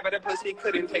 she bad, but that pussy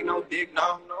couldn't take no dick,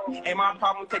 no. Ain't my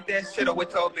problem, take that shit up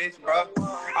with your bitch, bro.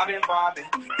 I been vibing,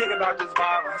 think about this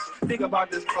violence, think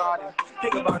about this plotting,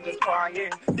 think about this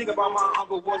crying, think about my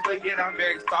uncle voice, but yet I'm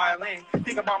very styling.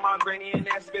 Think about my granny and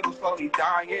that spit was slowly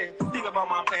dying. Think about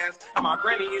my past, how my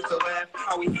granny used to laugh.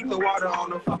 How we heat the water on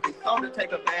the fucking stove to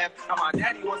take a bath. How my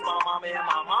daddy was my mama and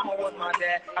my mama was my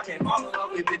dad. I can't fall in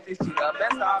love with bitches, she the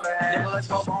best I've had. Nigga, let's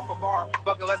go bar for bar.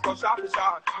 Bucket, let's go shop for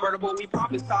shop. Vertible, we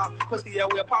pop his top. Pussy, yeah,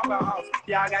 we'll pop our house.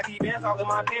 Yeah, I got these bands all in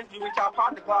my pants, we reach out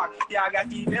pop the clock. Yeah, I got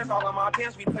these bands all in my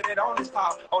pants, we put it on his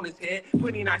top, on his head.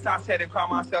 20 nights I said and cry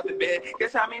myself to bed.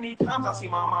 Guess how many times I see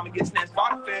my mama get snatched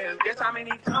by the feds. Guess how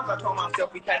many times I told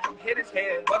myself we catch him, hit his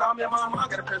head. But I'm in my mom,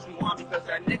 gotta press rewind because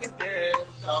that nigga's dead.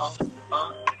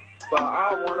 But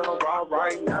I wanna rock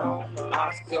right now.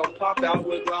 I still pop out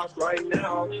with gloss right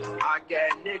now. I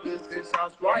got niggas in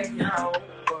sauce right now.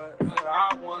 But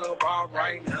I wanna rock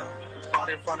right now.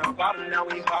 Started from the bottom, now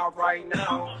we hot right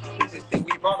now. We just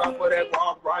think we broke up for that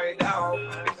walk right now.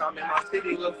 Bitch, I'm in my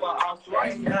city, look for us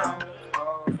right now.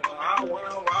 I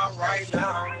wanna rock right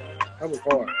now. That was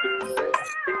hard.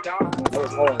 That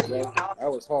was hard, bro.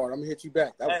 That was hard. I'm gonna hit you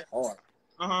back. That was hard.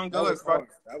 That was hard.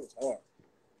 That was hard.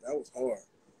 That was hard.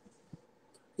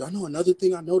 Y'all know another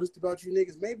thing I noticed about you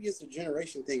niggas? Maybe it's a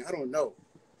generation thing. I don't know.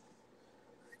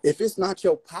 If it's not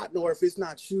your partner or if it's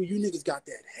not you, you niggas got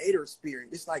that hater spirit.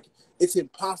 It's like it's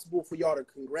impossible for y'all to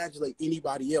congratulate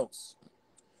anybody else.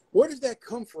 Where does that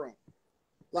come from?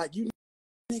 Like, you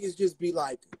niggas just be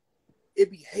like, it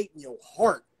be hating your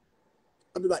heart.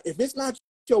 I mean, like, if it's not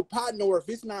your partner or if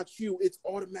it's not you, it's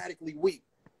automatically weak.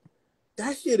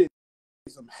 That shit is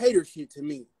some hater shit to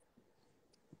me.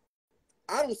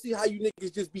 I don't see how you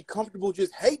niggas just be comfortable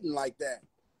just hating like that.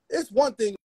 It's one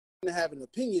thing to have an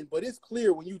opinion, but it's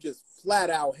clear when you just flat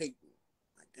out hating.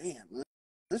 Like, damn, man,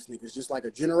 this nigga's just like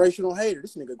a generational hater.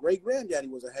 This nigga great-granddaddy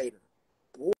was a hater.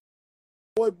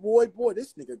 Boy,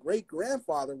 this nigga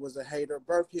great-grandfather was a hater,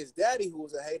 birthed his daddy who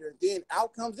was a hater, and then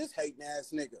out comes this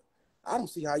hating-ass nigga. I don't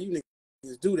see how you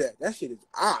niggas do that. That shit is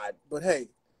odd, but hey,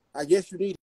 I guess you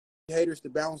need haters to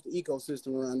balance the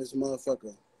ecosystem around this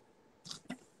motherfucker.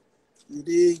 You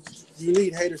dig? You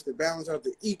need haters to balance out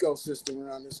the ecosystem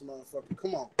around this motherfucker.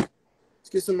 Come on. Let's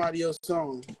get somebody else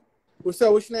on. What's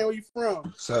up? What's your name? Where you from?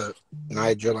 What's up?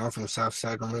 Nigel, I'm from South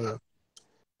Sacramento.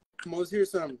 Come on, let's hear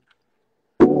something.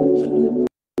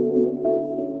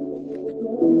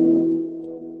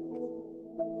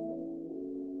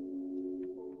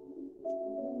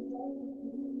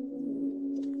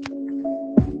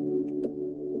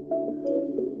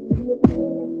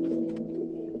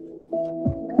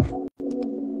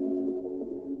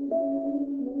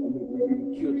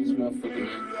 Kill this motherfucker.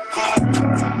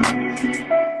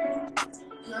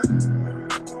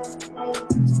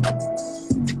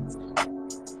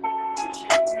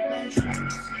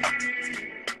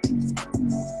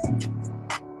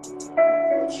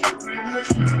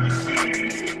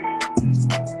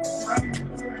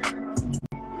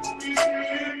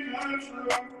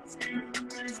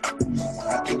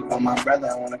 I think about my brother,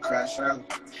 I wanna crash out.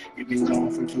 You've been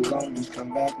gone for too long, just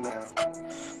come back now.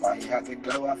 Why you had to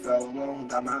go? I fell alone,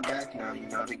 got my back now. You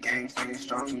know the game staying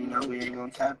strong, you know we ain't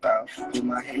gonna tap out. Put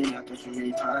my hand out there so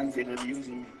many times, it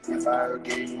abusing me. If I ever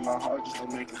gave you my heart, just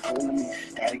don't make a fool of me.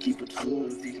 Gotta keep it cool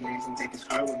if these niggas can take a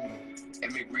scrub with me.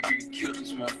 And make Ricky kill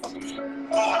this motherfucker, man.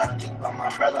 I think about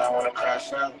my brother, I wanna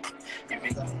crash out. You've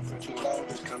been gone for too long,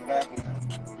 just come back now.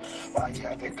 Why you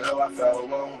had to go? I fell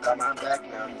alone, got my back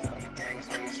now. You know the gang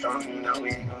staying strong, you know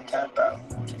we ain't gonna tap out.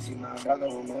 Want to see my brother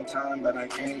one more time, but I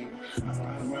can't.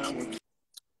 I'm around with.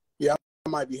 Yeah, I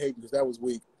might be hating because that was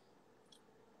weak.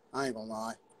 I ain't gonna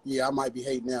lie. Yeah, I might be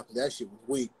hating now because that shit was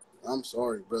weak. I'm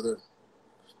sorry, brother.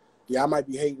 Yeah, I might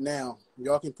be hating now.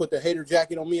 Y'all can put the hater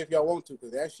jacket on me if y'all want to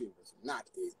because that shit was not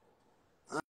it.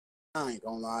 I ain't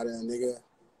gonna lie to that nigga.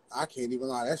 I can't even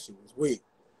lie. That shit was weak.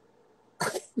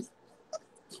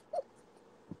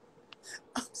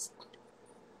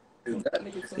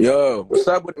 Yo, what's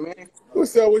up with it, man?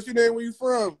 What's up? What's your name? Where you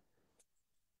from?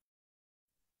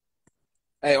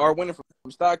 Hey, R. Winner from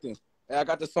Stockton. Hey, I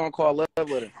got this song called Love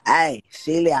Letter. Hey,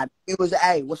 Celia, I think it was,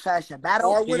 hey, what's that, shit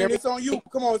battle? R. Winner, it's on you.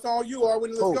 Come on, it's on you. R.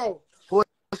 Winner, let's go. Who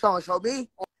song? Show me?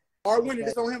 R. Winner,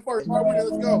 it's on him first. R. Winner,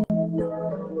 let's go.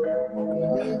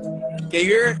 Can you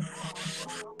hear it?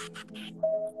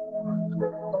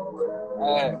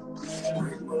 Hey.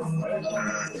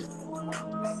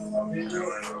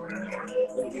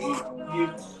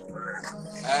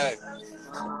 Hey.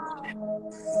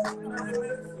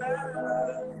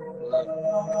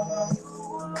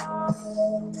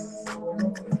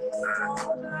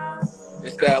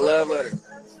 It's that love letter.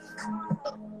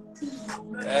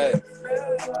 Hey.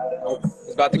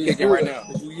 It's about to kick in right now.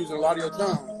 You using a lot of your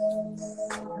time.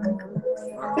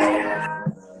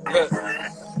 Look.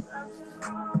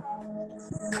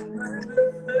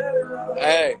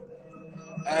 Hey.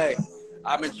 Hey.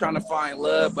 I've been trying to find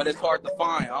love, but it's hard to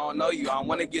find. I don't know you. I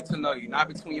want to get to know you, not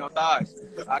between your thighs.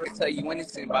 I can tell you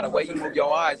anything by the way you move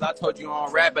your eyes. I told you I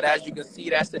don't rap, but as you can see,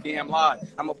 that's the damn lie.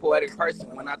 I'm a poetic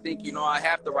person. When I think you know I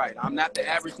have to write. I'm not the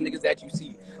average niggas that you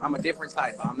see. I'm a different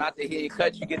type. I'm not the head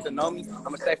cut. You get to know me, I'm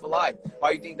going to stay for life. Why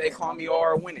you think they call me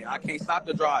or winning? I can't stop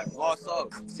the drive. Lost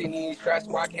soul. Sitting in these tracks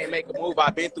where I can't make a move.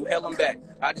 I've been through hell and back.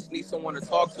 I just need someone to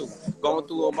talk to. Going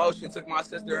through emotion. Took my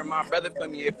sister and my brother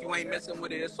from me. If you ain't messing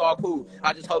with it, it's all cool.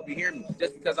 I just hope you hear me.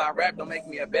 Just because I rap don't make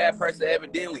me a bad person,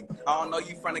 evidently. I don't know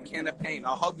you from a can of paint. I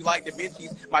hope you like Da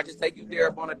Vinci's. Might just take you there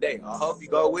up on a date. I hope you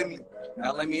go with me.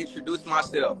 Now let me introduce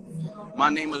myself. My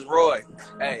name is Roy.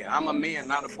 Hey, I'm a man,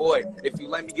 not a boy. If you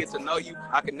let me get to know you,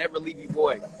 I can never leave you,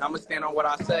 boy. I'ma stand on what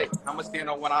I say. I'ma stand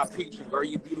on what I preach. Girl,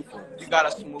 you beautiful. You got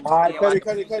a smooth skin like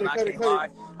a peach, and I can't lie.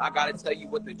 I gotta tell you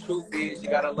what the truth is. You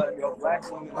gotta love your black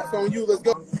woman. That's on you. Let's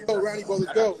go. Ronnie, bro,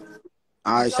 let's go.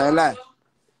 All right, say that.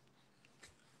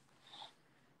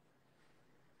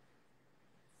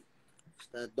 It's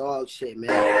that dog shit, man.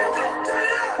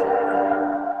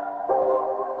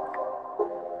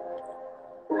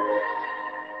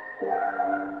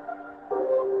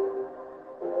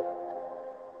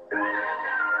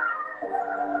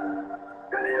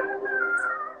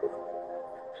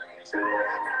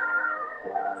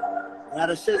 Got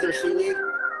a scissor, CD.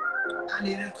 I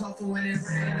need a coffee when it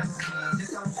rains.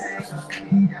 This don't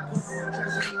change. I put more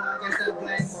pressure on you, I guess that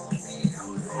black on me. I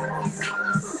was born I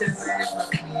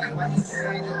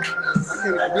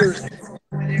can't hear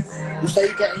it. You say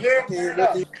you can't hear it? I can't hear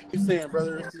nothing you're saying,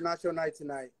 brother. This is not your night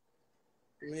tonight.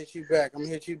 I'm gonna hit you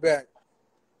back.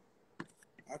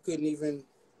 I couldn't even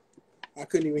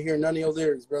hear none of your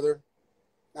lyrics, brother.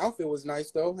 The outfit was nice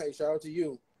though. Hey, shout out to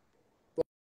you.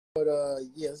 But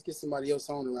yeah, let's get somebody else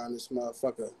on around this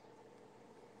motherfucker.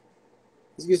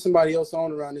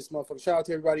 Shout out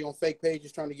to everybody on fake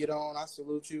pages trying to get on. I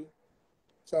salute you.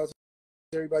 Shout out to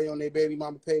everybody on their baby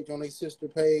mama page, on their sister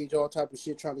page, all type of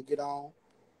shit trying to get on.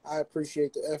 I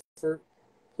appreciate the effort.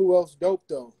 Who else dope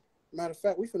though? Matter of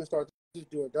fact, we finna start this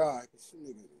do or die. Cause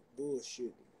nigga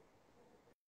bullshit.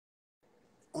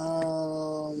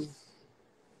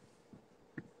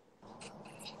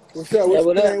 What's up? What's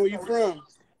your name? Where you from?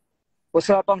 What's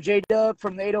up? I'm J-Dub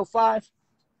from the 805,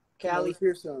 Cali. Let's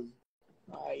hear something.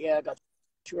 All right, yeah, I got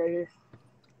you right here.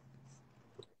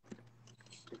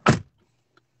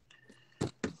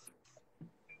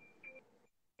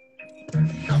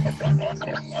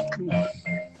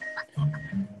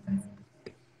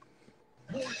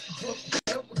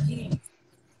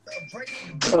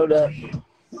 Hold up.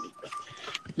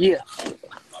 Yeah.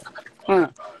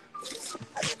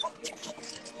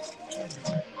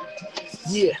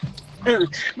 Yeah.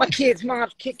 My kid's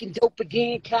mom's kicking dope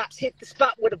again. Cops hit the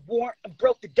spot with a warrant and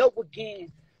broke the dope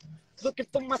again. Looking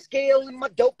for my scale and my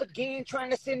dope again.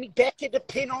 Trying to send me back to the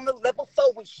pen on the level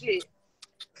 4 and shit.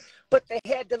 But they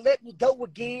had to let me go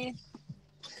again.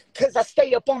 Cause I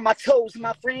stay up on my toes,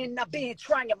 my friend. I've been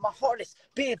trying my hardest,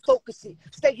 been focusing.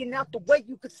 Staying out the way,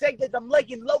 you could say that I'm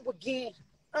laying low again.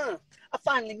 I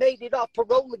finally made it off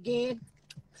parole again.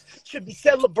 Should be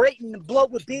celebrating and blow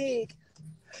it big.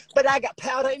 But I got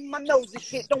powder in my nose and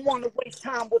shit. Don't want to waste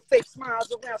time with fake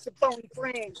smiles around some phony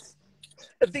friends.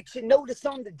 Eviction notice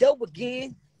on the door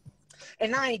again.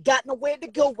 And I ain't got nowhere to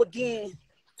go again.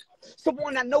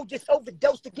 Someone I know just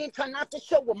overdosed again. Try not to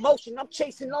show emotion. I'm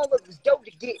chasing all of this dough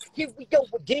to get. Here we go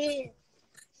again.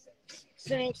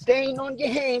 Same stain on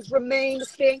your hands. Remain the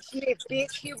same Smith,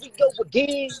 bitch. Here we go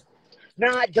again.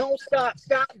 Nah, I don't stop.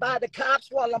 Stop by the cops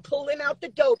while I'm pulling out the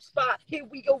dope spot. Here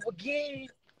we go again.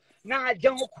 Nah, I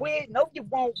don't quit. No, you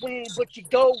won't win, but you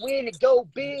go in and go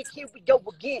big. Here we go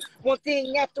again. One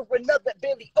thing after another,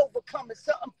 barely overcoming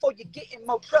something for you getting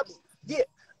more trouble. Yeah,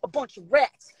 a bunch of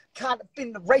rats caught up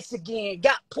in the race again.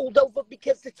 Got pulled over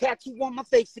because the tattoo on my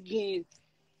face again.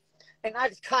 And I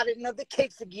just caught another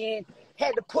case again.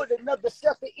 Had to put another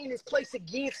sucker in his place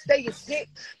again. Staying sick.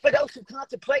 For those who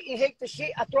contemplate and hate the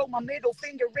shit, I throw my middle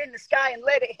finger in the sky and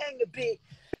let it hang a bit.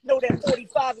 Know that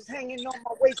 45 is hanging on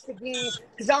my waist again.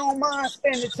 Cause I don't mind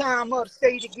spending time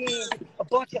upstate again. A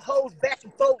bunch of hoes back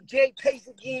and forth, J pace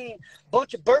again.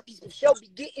 Bunch of burpees, but she'll be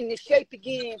getting in shape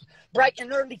again. Bright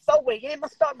and early 4 a.m. I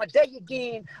start my day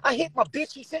again. I hit my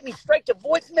bitch, she sent me straight to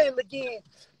voicemail again.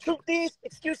 Truth is,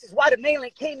 excuses why the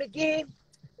mailing came again.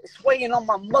 It's weighing on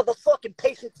my motherfucking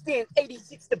patience. Then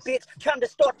 86 the bitch, trying to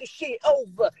start this shit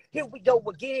over. Here we go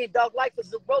again, dog. Life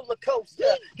is a roller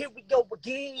coaster. Here we go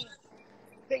again.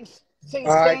 Things stain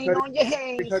on your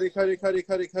hands. Cut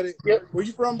it. Yep. Where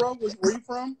you from, bro? Where you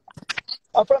from?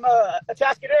 I'm from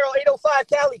Atascadero, 805,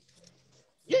 Cali.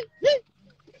 Yeah.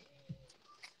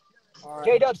 Right.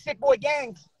 J-Dub, Sick Boy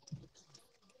Gang.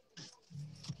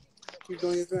 Keep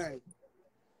doing your thing.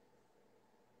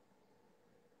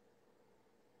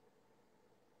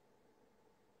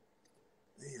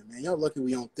 Man, y'all lucky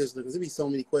we on Thizzler because there be so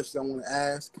many questions I want to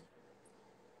ask.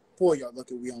 Boy, y'all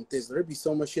lucky we on Thizzler. There'd be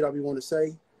so much shit I be want to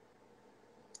say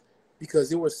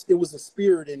because it was a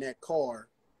spirit in that car,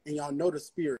 and y'all know the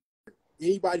spirit.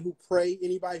 Anybody who pray,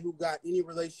 anybody who got any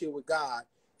relationship with God,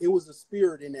 it was a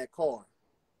spirit in that car.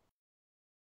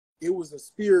 It was a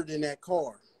spirit in that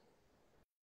car.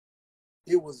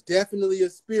 It was definitely a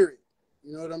spirit.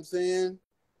 You know what I'm saying?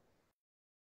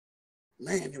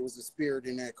 Man, it was a spirit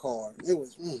in that car. It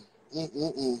was,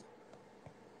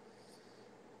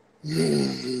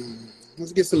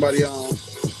 Let's get somebody on.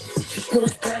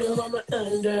 First battle on my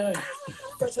under.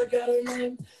 First I got her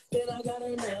name, then I got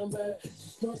her number.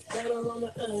 First battle on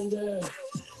my under.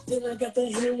 Then I got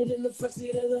the head in the front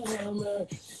seat of the Hummer.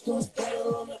 First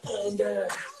battle on my under.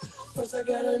 First I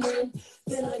got her name,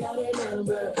 then I got her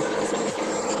number.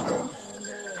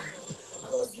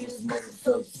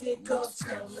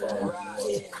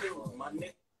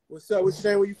 What's up? What's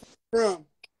your name? Where you from?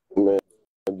 Man,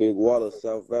 Big Water,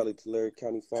 South Valley, Tulare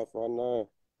County, 559. All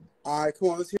right, come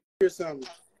on. Let's hear something.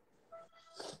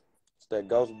 It's that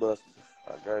Ghostbuster.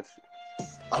 I got you.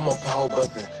 I'm a pole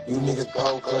buster, you niggas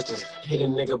pole clutchers. Hit a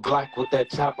nigga block with that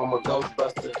chop, I'm a ghost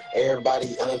buster.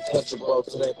 Everybody untouchable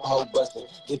to that pole buster.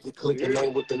 Get the clicking,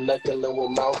 ain't with the knuckle and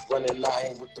with mouth running, I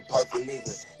ain't with the purple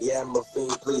neither. Yeah, I'm a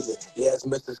fiend pleaser. Yes,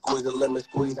 Mr. Squeezer, let me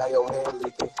squeeze how your hand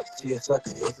leaking. See a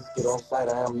sucker, if it's get on sight,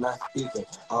 I am not speaking.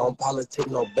 I don't politic,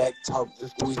 no back talk,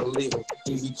 just squeeze and leave him.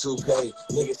 EV2K,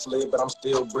 niggas slid, but I'm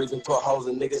still breathing. Put holes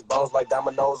in niggas' bones like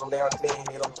dominoes on their team.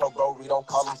 Hit them toe, bro, we don't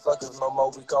call them suckers no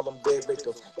more, we call them dead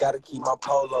victims. Gotta keep my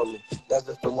pole on me. That's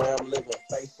just the way I'm living.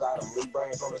 Face side, I'm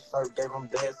brains on the surf, gave them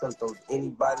dead symptoms.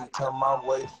 Anybody come my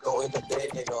way, go into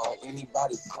bed, nigga. On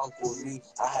anybody punk with me,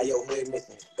 I had your head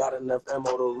missing. Got enough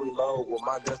ammo to reload. When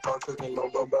my gun start cooking, no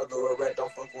bro, brother, a rat,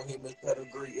 don't fuck with him, his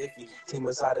pedigree iffy. Team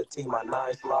inside the team, my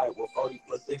 9 slide with 40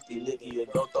 plus 60, nigga. You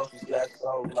don't throw some snatch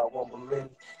songs, not one believe.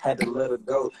 Had to let her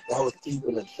go, that was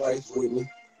keeping the trace with me.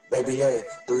 Baby, yeah,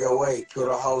 308, kill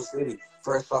the whole city.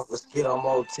 Fresh off a skid, I'm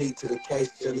OT to the case,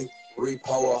 chilly.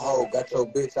 Repo a hoe, got your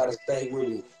bitch out of state with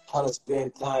me. Tryna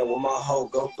spend time with my hoe,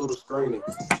 go through the screening.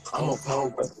 I'm a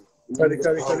pole buster. Cut it.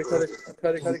 Keep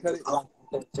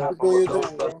doing your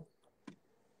thing, bro.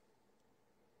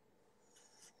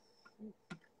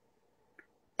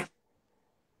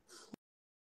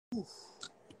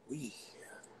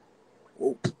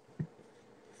 Whoa.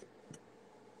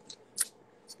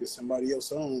 Let's get somebody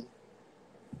else on.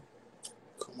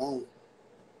 Come on.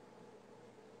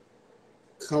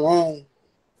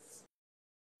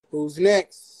 Who's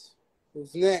next?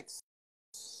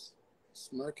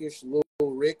 Smirkish, Lil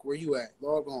Rick, where you at?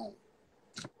 Log on.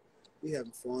 We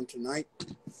having fun tonight.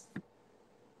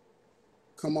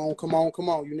 Come on.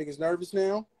 You niggas nervous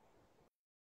now?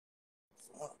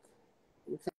 Fuck.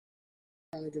 We're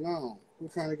trying to get on.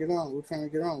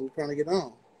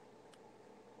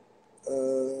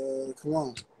 Come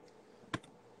on.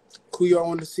 Who y'all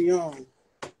want to see on?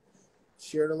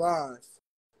 Share the live.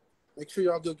 Make sure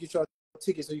y'all go get y'all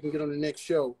tickets so you can get on the next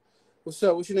show. What's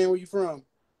up? What's your name? Where you from?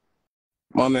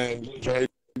 My name is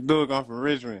Dooda. I'm from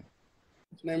Richmond.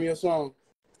 What's the name of your song?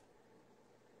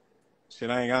 Shit,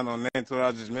 I ain't got no name to it.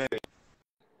 I just made it.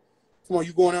 Come on,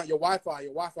 you going out? Your Wi-Fi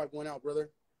going out, brother.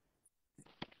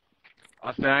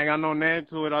 I said I ain't got no name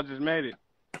to it. I just made it.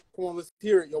 Come on, let's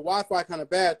hear it. Your Wi-Fi kind of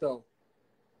bad, though.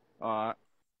 All right.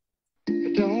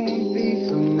 Don't be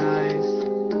so nice.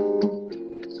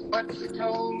 But you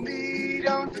told me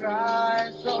don't try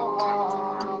so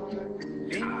hard.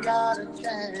 Ain't got a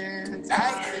chance.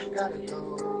 I ain't gotta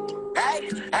go. Hey,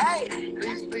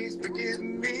 please forgive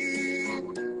me.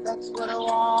 That's what I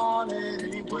wanted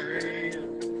anyway.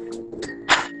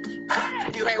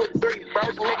 You hang with 3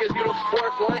 bros, niggas, you the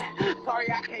 4th one. Sorry,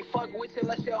 I can't fuck with you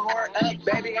unless your heart up.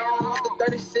 Baby, I don't want the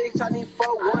 36, I need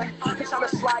 4-1. Bitch, I'ma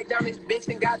slide down this bitch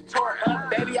and got tore up.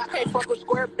 Baby, I can't fuck with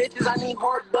square bitches, I need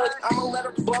hard bucks. I'ma let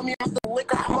her blow me off the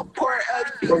liquor, I'ma pour it up.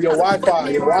 Bro, your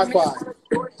Wi-Fi.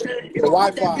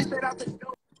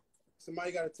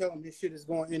 Somebody got to tell him his shit is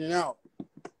going in and out.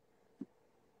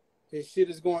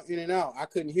 I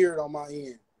couldn't hear it on my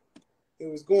end. It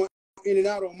was going in and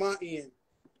out on my end.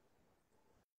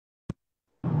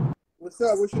 What's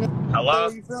up? What's your name? Hello?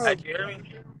 Where you from? Hey, can you hear me?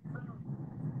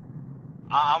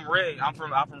 I'm Rick. I'm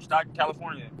from Stockton,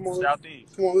 California,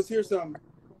 Southeast. Come on, let's hear something.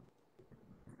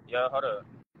 Yo, hold up.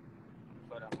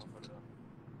 Put that motherfucker up.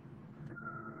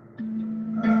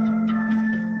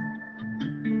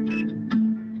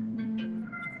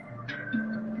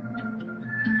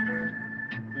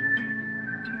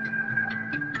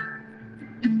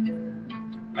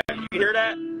 hear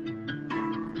that?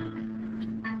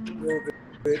 A little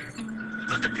bit.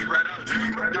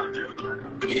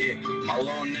 Yeah, my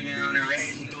little nigga on the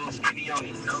range, he doing 50 on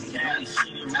me. No cap,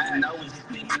 shit, man. No, we just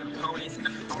thinking the ponies.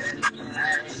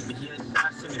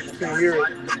 Can't hear it.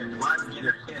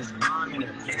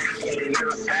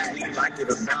 Like it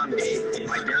or something.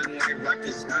 My young nigga rock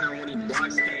his stunner when he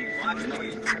blocks me. I know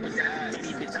he happy that.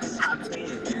 Any bitch I'm top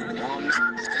 10. Oh,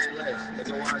 nah, stay less.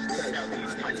 Nigga, watch this.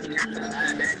 My team has to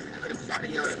add that. Put a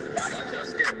body on it. Watch your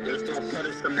step. There's still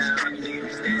cutters from now. I mean, you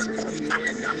stand. I'm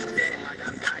dead. I'm dead. Like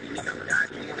I'm God. You nigga, I'm God.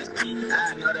 You wanna speak?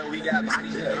 I know that we got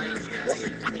bodies in range. What's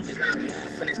your point? Just not move.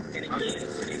 Finna spin again.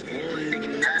 One nigga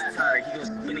not tired. He gon'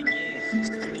 spin again.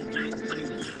 Spin again. Spin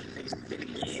again. Nigga, spin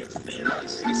again. Spin up.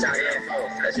 It's our info.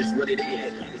 That's just what it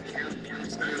is.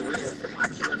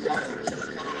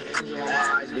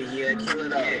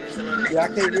 Yeah, I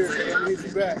can't hear it. Let me hit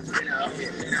you back. I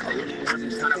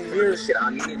can't hear it.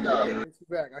 Let me hit you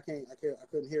back. I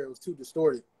couldn't hear it. It was too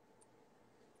distorted.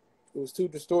 It was too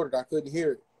distorted. I couldn't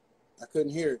hear it. I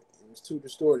couldn't hear it. It was too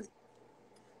distorted.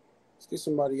 Let's get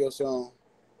somebody else on.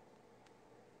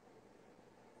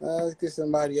 Let's get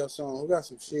somebody else on. Who got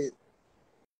some shit?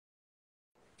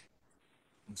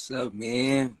 What's up,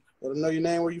 man? Let them know your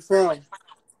name. Where you from?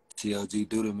 TLG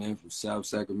Dooda, man, from South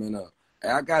Sacramento. Hey,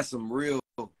 I got some real,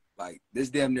 like, this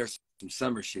damn near some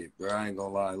summer shit, bro. I ain't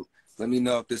gonna lie. Let me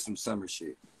know if this some summer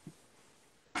shit.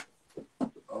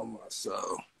 Oh, my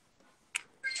soul.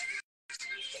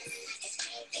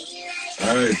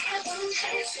 Hey.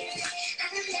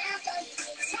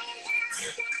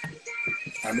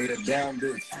 I need a down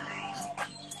bitch.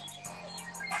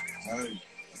 Hey,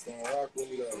 it's gonna rock with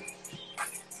me, though.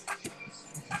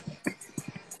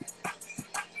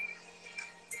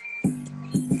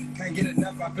 Can't get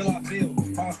enough, I feel.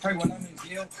 Palms pray when I'm in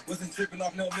jail. Wasn't tripping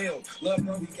off no meal. Love,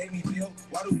 bro, he gave me bill.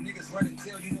 Why do niggas run and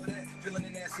tell? You know that? Feeling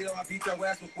in that cell, I beat your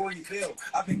ass before you feel.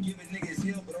 I've been giving niggas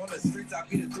hell, but on the streets, I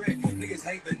be the threat. Niggas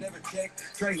hate, but never check.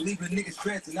 Trey leaving niggas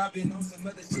stressed, and I've been on some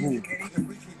other shit. You can't even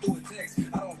reach me through a text.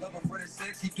 I don't love her for the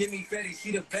sex. He give me fatty,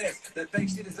 she the best. The fake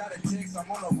shit is out of text.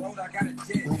 I'm on the road, I got a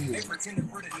jet. Ain't pretending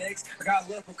for the next. I got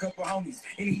love for a couple homies.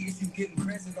 Any issue getting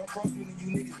pressing, don't cross me when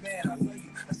you niggas mad. I love you.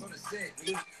 That's on the set,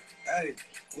 nigga. Hey,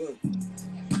 look.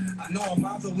 I know I'm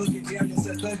out there looking down, you're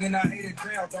such thug and I hate a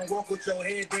crowd. Don't walk with your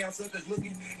head down, suckers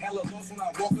looking hella lost when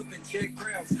I walk up and check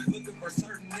crowds. Looking for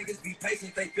certain niggas, be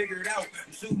patient, they figure it out.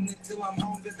 I'm shooting until I'm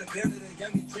home, just the bed of the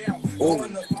young child.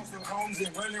 Going to foster homes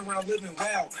and running around living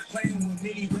wild. Playing with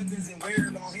many weapons and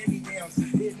wearing all hand-me-downs.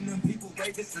 Hitting them people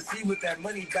gay just to see what that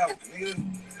money bout, nigga.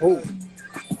 Oh.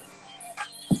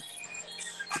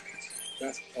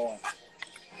 That's hard.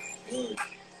 Good.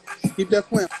 Keep that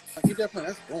playing. Keep that playing.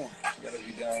 That's going. You gotta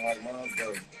be down like mom,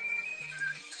 though.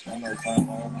 I know time,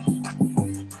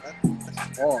 mom.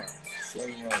 That's hard. Slow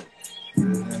mo.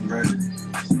 I'm ready.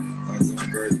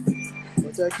 I'm ready.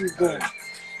 Let that keep going.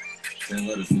 10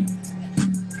 letters.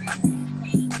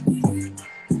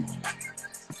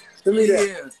 Send me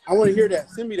that. I want to hear that.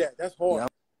 Send me that. That's hard. Yeah,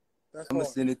 That's I'm hard.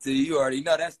 gonna send it to you. You already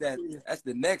know that's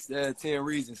the next 10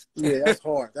 reasons. Yeah, that's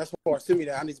hard. That's hard. Send me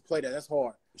that. I need to play that. That's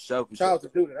hard. For Shout out to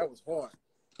Dooda. That was hard.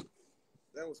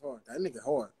 That was hard. That nigga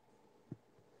hard.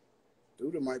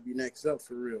 Dooda might be next up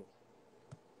for real.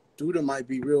 Dooda might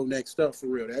be real next up for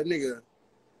real. That nigga,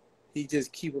 he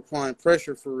just keep applying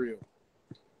pressure for real.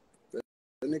 That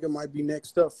nigga might be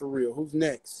next up for real. Who's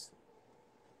next?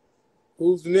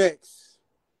 Who's next?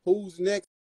 Who's next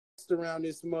around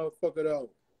this motherfucker though?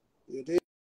 You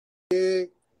dig?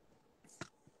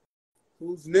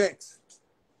 Who's next?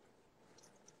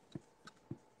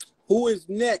 Who is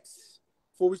next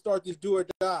before we start this do or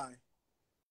die?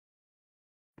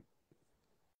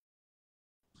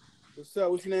 What's up?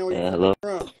 What's your name? Where you Hello.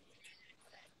 from?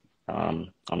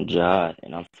 I'm Jod,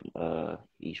 and I'm from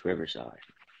East Riverside.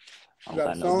 I You don't got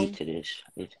got a no song? beat to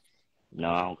this. No,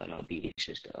 I don't got no beat. It's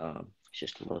just a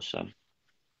little something.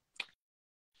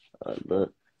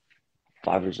 Look,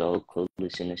 5 years old,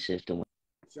 clueless in the system.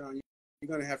 John, you're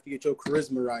gonna have to get your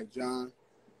charisma right, John.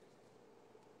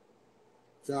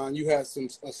 John, you had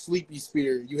a sleepy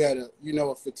spirit. You had a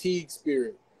fatigue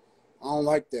spirit. I don't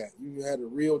like that. You had a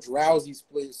real drowsy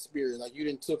spirit. Like you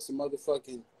didn't took some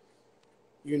motherfucking,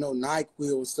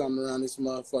 NyQuil or something around this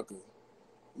motherfucker.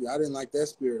 Yeah, I didn't like that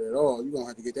spirit at all. You're gonna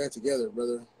have to get that together,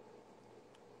 brother.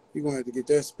 You're gonna have to get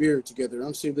that spirit together.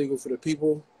 I'm still legal for the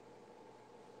people.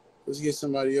 Let's get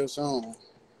somebody else on.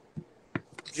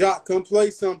 Jock, come play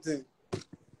something.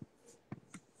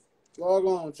 Log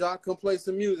on, Jock, come play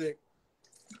some music.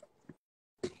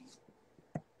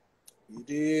 You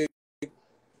did.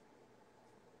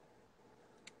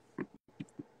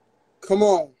 Come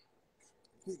on.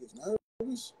 Niggas nervous.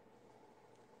 niggas.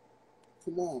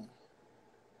 Come on.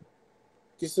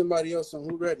 Get somebody else on.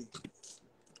 Who ready?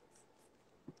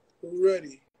 Who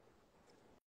ready?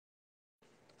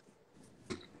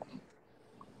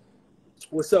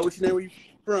 What's up? What's your name? Where you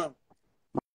from?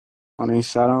 My name's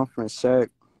Shadow from Shaq.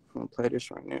 I'm gonna play this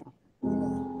right now.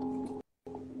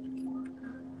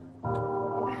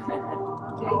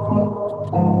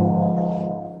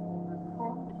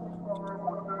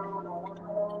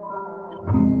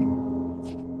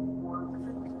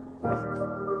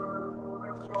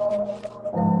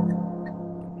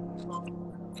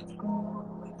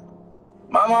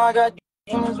 Mama, I got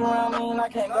demons around me and I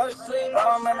can't go to sleep.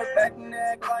 I remember back in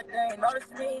there like they ain't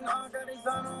noticed me. Now I got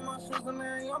design on my shoes and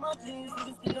Mary on my jeans. You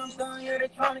just think I'm done, yeah, they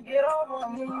trying to get over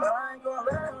on me. But I ain't gonna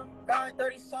let them. Got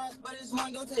 30 shots, but this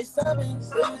one gon' take 7.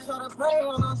 Still try to play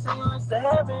when I'm saying it's to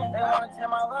heaven. They wanna take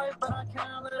my life, but I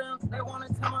can't let them. They wanna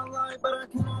take my life, but I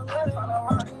cannot let them. Tryna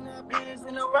run in that biz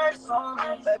in the race on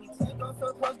me. Baby, take off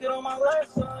so close, get on my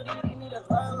left side. You need a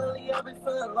love, Lily, I've been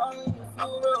feeling lonely. You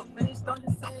feel real, bitch, don't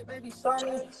just say it, baby,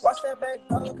 shawty. Watch that back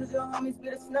door, cause your homies be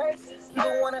the snakes. You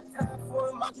don't want to time for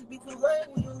it, might just be too late.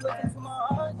 When you look into my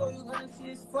eyes, or you gonna see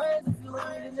his flames. If you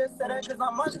lying, then just say that, cause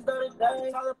I might just go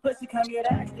today. All the pussy come get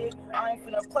active. I ain't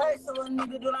finna play, so a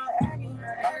nigga do not act me.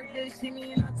 Every bitch hit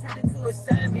me and I turn into a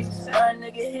savage. A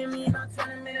nigga hit me and I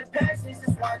turn him into passion.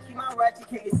 That's why I keep my ratchet,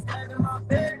 can't get stabbed in my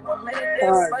bed. 1 minute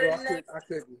there, All right, right bro. in that.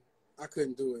 I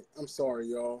couldn't do it. I'm sorry,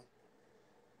 y'all.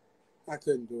 I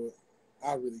couldn't do it.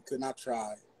 I really couldn't. I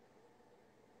tried.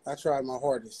 I tried my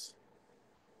hardest.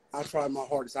 I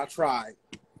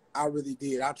really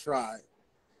did. I tried.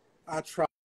 I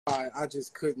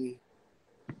just couldn't.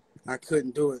 I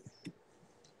couldn't do it.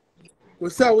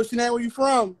 What's up? What's your name? Where you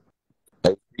from?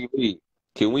 AC Lee,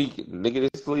 can we, nigga,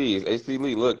 this sleeves. AC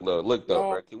Lee, look though,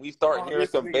 bro. Can we start hearing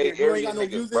This some nigga Bay here. You ain't Area got no niggas,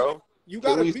 music? bro? You Can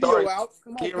got a we video start out.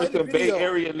 Come on, hearing play the some Bay video.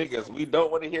 Area niggas? We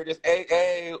don't want to hear this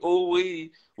AA, ooh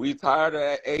wee. We tired of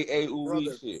that AA, ooh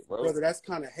wee shit, bro. Brother, that's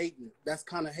kind of hating.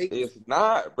 It's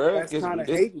not, bro. That's kind of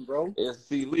hating, bro. It's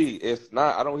C Lee. It's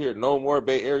not. I don't hear no more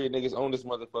Bay Area niggas on this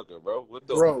motherfucker, bro. What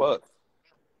the Bro, fuck?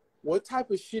 what type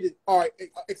of shit is... All right,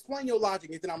 explain your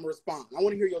logic and then I'm going to respond. I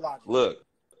want to hear your logic. Look.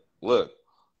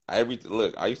 I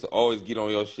used to always get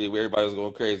on your shit where everybody was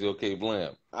going crazy. Okay,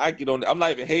 blam. I get on. I'm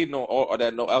not even hating on all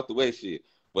that no out the way shit.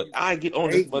 But I get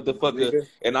on this motherfucker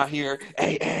and I hear,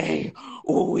 hey,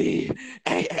 ooh,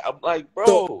 hey. I'm like, bro.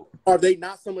 So, are they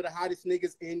not some of the hottest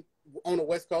niggas on the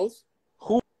West Coast?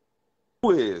 Who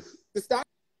is? The Stockton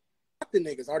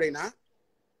niggas, are they not?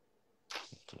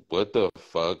 What the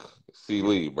fuck? C.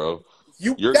 Lee, bro.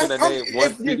 You're gonna name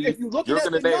one city. If you're looking You're at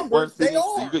gonna the name one numbers, city. they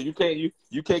are.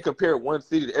 You can't compare one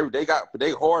city to every.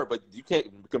 They hard, but you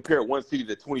can't compare one city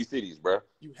to 20 cities, bro.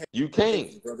 You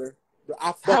can't, brother.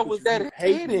 I fuck How with was you. that You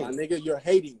hating, my hating? nigga. You're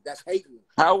hating. That's hating.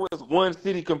 How is one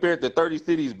city compared to 30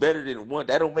 cities better than one?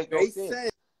 That don't make no sense.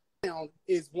 Sound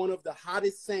is one of the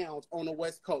hottest sounds on the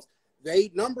West Coast.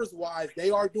 They, numbers wise,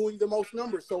 they are doing the most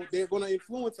numbers, so they're going to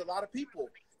influence a lot of people.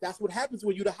 That's what happens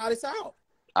when you're the hottest out.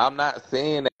 I'm not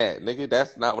saying that, nigga.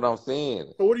 That's not what I'm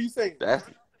saying. So what are you saying?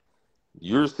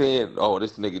 You're saying, oh,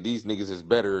 these niggas is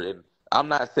better, and I'm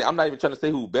not even trying to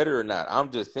say who better or not. I'm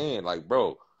just saying, like,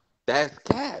 bro, that's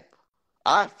cap.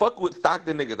 I fuck with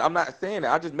Stockton niggas. I'm not saying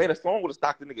that. I just made a song with a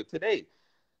Stockton nigga today.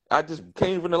 I just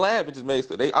came from the lab and just made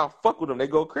so I fuck with them. They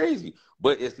go crazy,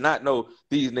 but it's not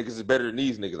these niggas is better than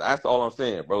these niggas. That's all I'm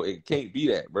saying, bro. It can't be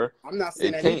that, bro. I'm not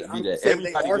saying It that either. can't be I'm that. saying they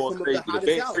Everybody are going some of the crazy. The hottest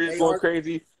Bay out. Area going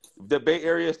crazy. The Bay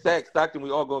Area, Stockton,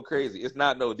 we all going crazy. It's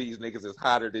not these niggas is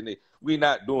hotter than they. We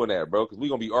not doing that, bro, because we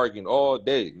gonna be arguing all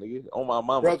day, nigga. On my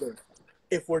mama, brother.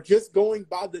 If we're just going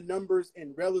by the numbers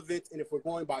and relevance, and if we're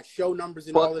going by show numbers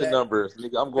and all fuck of the that, numbers,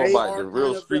 nigga. I'm going they by are the real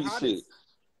kind of the street shit.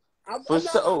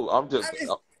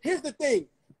 hottest. Here's the thing: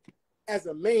 as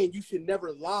a man, you should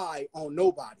never lie on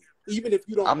nobody, even if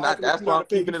you don't I'm like not. them. If That's you're why not I'm a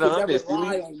fan, you keeping it should never 100.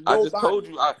 lie See, on I just told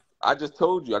nobody. you. I just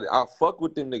told you. I fuck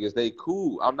with them niggas. They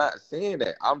cool. I'm not saying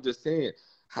that. I'm just saying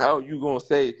how you gonna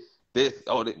say this?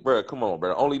 Oh, bro, come on,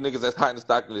 bro. Only niggas that's hot in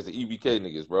Stockton is the EBK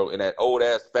niggas, bro, and that old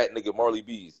ass fat nigga Marley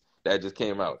Bees that just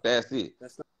came out. That's it.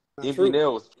 That's not MB true.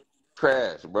 Nail was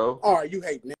trash, bro. All right, you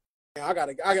hate now. I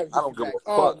gotta I get don't you give back. a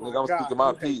Oh fuck, my nigga. I'm God, speaking my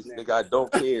you hate piece, now. nigga. I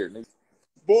don't care, nigga.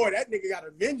 Boy, that nigga got a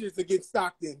vengeance against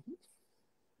Stockton.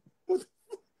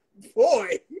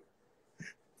 Boy.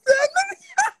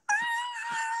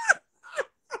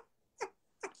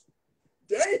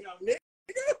 Damn, nigga.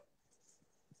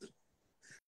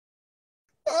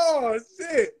 Oh,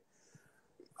 shit.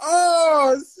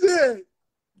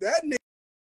 That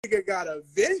nigga got a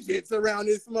vengeance around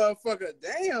this motherfucker.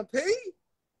 Damn, P.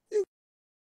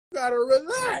 gotta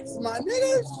relax, my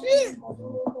nigga. Shit.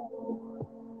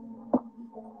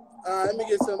 Let me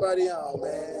get somebody on,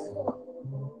 man.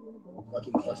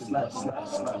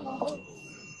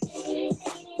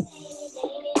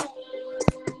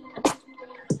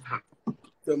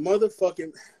 The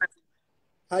motherfucking.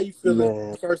 How you feeling?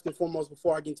 Man. First and foremost,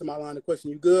 before I get into my line of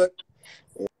question, you good?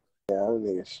 Yeah, I'm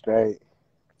nigga straight.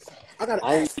 I gotta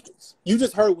ask this. You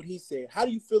just heard what he said. How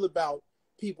do you feel about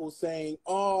people saying,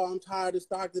 "Oh, I'm tired of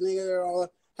Stockton nigga"?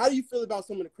 How do you feel about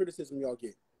some of the criticism y'all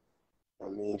get? I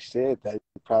mean, shit, they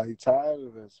probably tired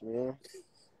of us, man.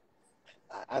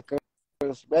 I could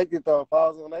respect it though. If I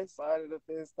was on their side of the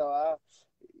fence, though,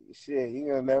 shit, you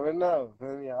gonna never know. I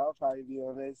mean, I'll probably be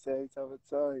on their same type of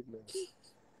time, man.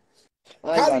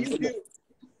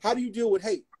 How do you deal with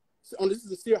hate? So, this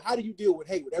is a serious. How do you deal with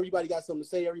hate? When everybody got something to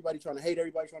say, everybody trying to hate,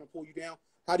 everybody trying to pull you down.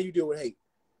 How do you deal with hate?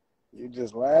 You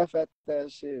just laugh at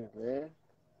that shit, man.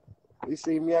 You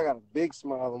see me, I got a big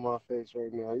smile on my face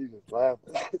right now. You just laugh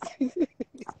at that.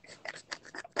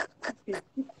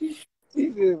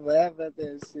 You just laugh at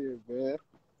that shit, man.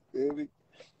 Really?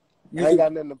 I ain't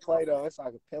got nothing to play though. It's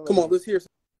like a pillow. Come on, let's hear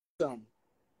something.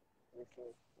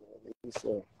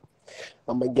 So,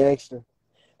 I'm a gangster.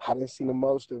 I done seen the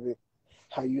most of it.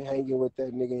 How you hanging with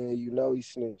that nigga and you know he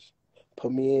snitched.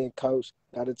 Put me in, coach.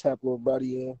 Gotta tap little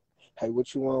buddy in. Hey,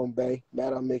 what you on, bae?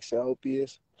 Mad I'm mixing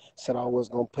opiates. Said I was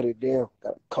gonna put it down.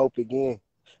 Gotta cope again.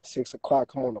 6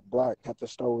 o'clock, I'm on the block. Have to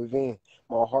stove in.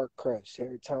 My heart crashed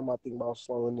every time I think about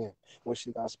slowing in. When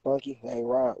she got spunky, they ain't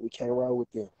ride. We can't ride with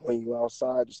them. When you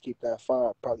outside, just keep that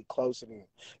fire. Probably closer than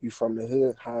you from the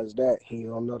hood. How's that? He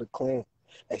don't know the clan.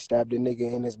 They stabbed a nigga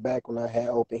in his back when I had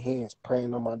open hands,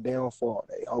 praying on my downfall.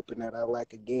 They hoping that I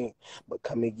lack again. But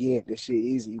come again, this shit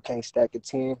easy. You can't stack a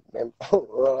 10. Man,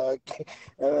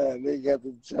 they got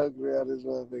the choke around this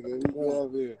motherfucker. We go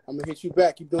up here. I'm gonna hit you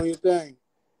back. Keep doing your thing.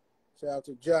 Shout out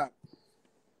to Jock.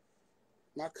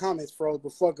 My comments froze,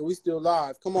 but fuck it, we still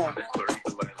live. Come on.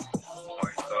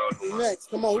 Who's next?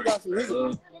 Come on, who got some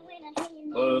niggas?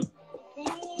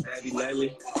 Abby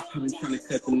lately, I've been trying to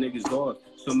cut the niggas off.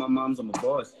 So my mom's I'm a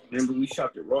boss. Remember we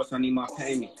shopped at Ross, I need my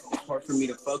payment. It's hard for me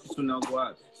to focus with no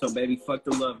guap. So baby, fuck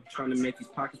the love. I'm trying to make these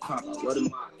pockets pop. I love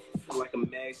them out. Feel like a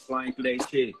mag flying through that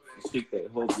shit. Stick that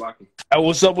whole blocking. Hey,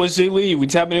 what's up with C Lee? We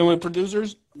tapping in with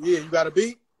producers? Yeah, you got a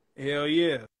beat? Hell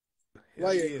yeah.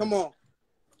 Play it. Come on.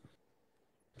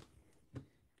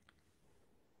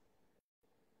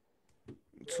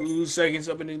 Two seconds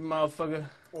up in this motherfucker.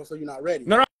 Oh, so you're not ready?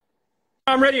 No,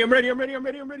 I'm ready. Play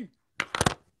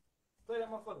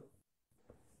that motherfucker.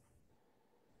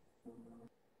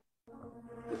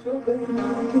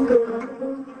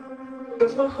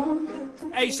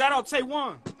 Hey, shout out Tay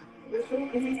One.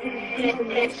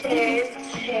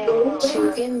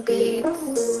 Chicken beats.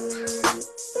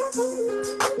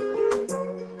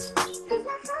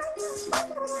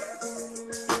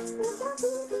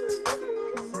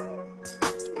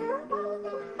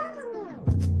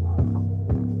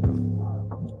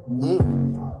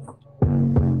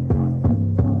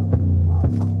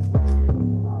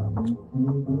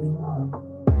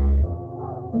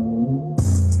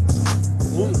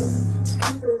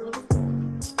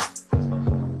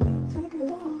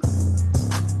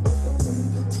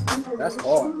 That's hard. That's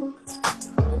hard.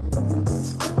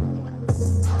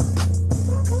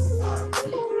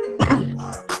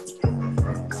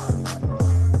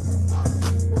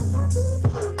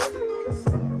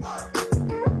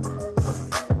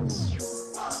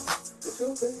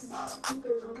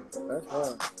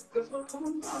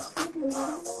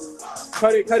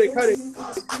 Cut it.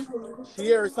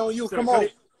 Sierra, it's on you. Come on.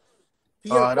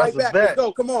 Pierre, That's right a back. bet. Let's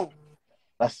go. Come on.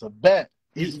 That's a bet.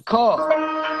 Easy call.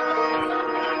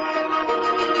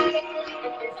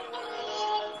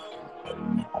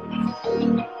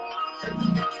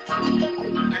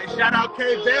 Hey, shout out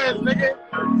K Bears, nigga.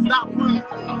 Stop playing.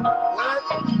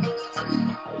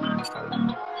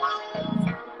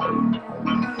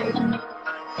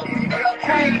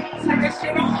 Hey, turn this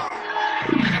shit on.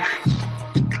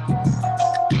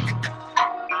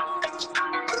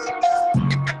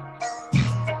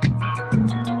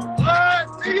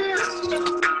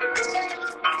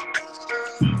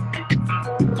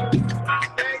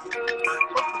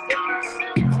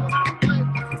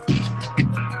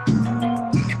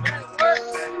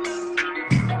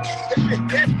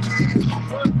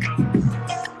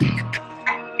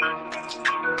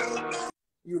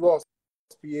 You lost,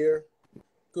 Pierre.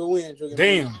 Good win, Juggy.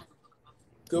 Damn.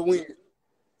 Good win.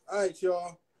 All right,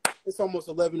 y'all. It's almost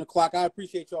 11 o'clock. I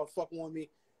appreciate y'all fucking with me.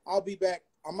 I'll be back.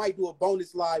 I might do a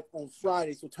bonus live on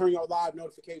Friday, so turn your live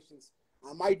notifications.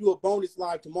 I might do a bonus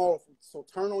live tomorrow, so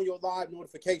turn on your live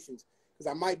notifications.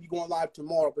 because I might be going live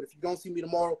tomorrow. But if you don't see me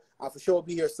tomorrow, I'll for sure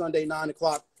be here Sunday, 9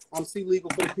 o'clock. I'm C Legal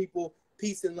for the people.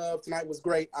 Peace and love. Tonight was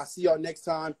great. I'll see y'all next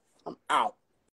time. I'm out.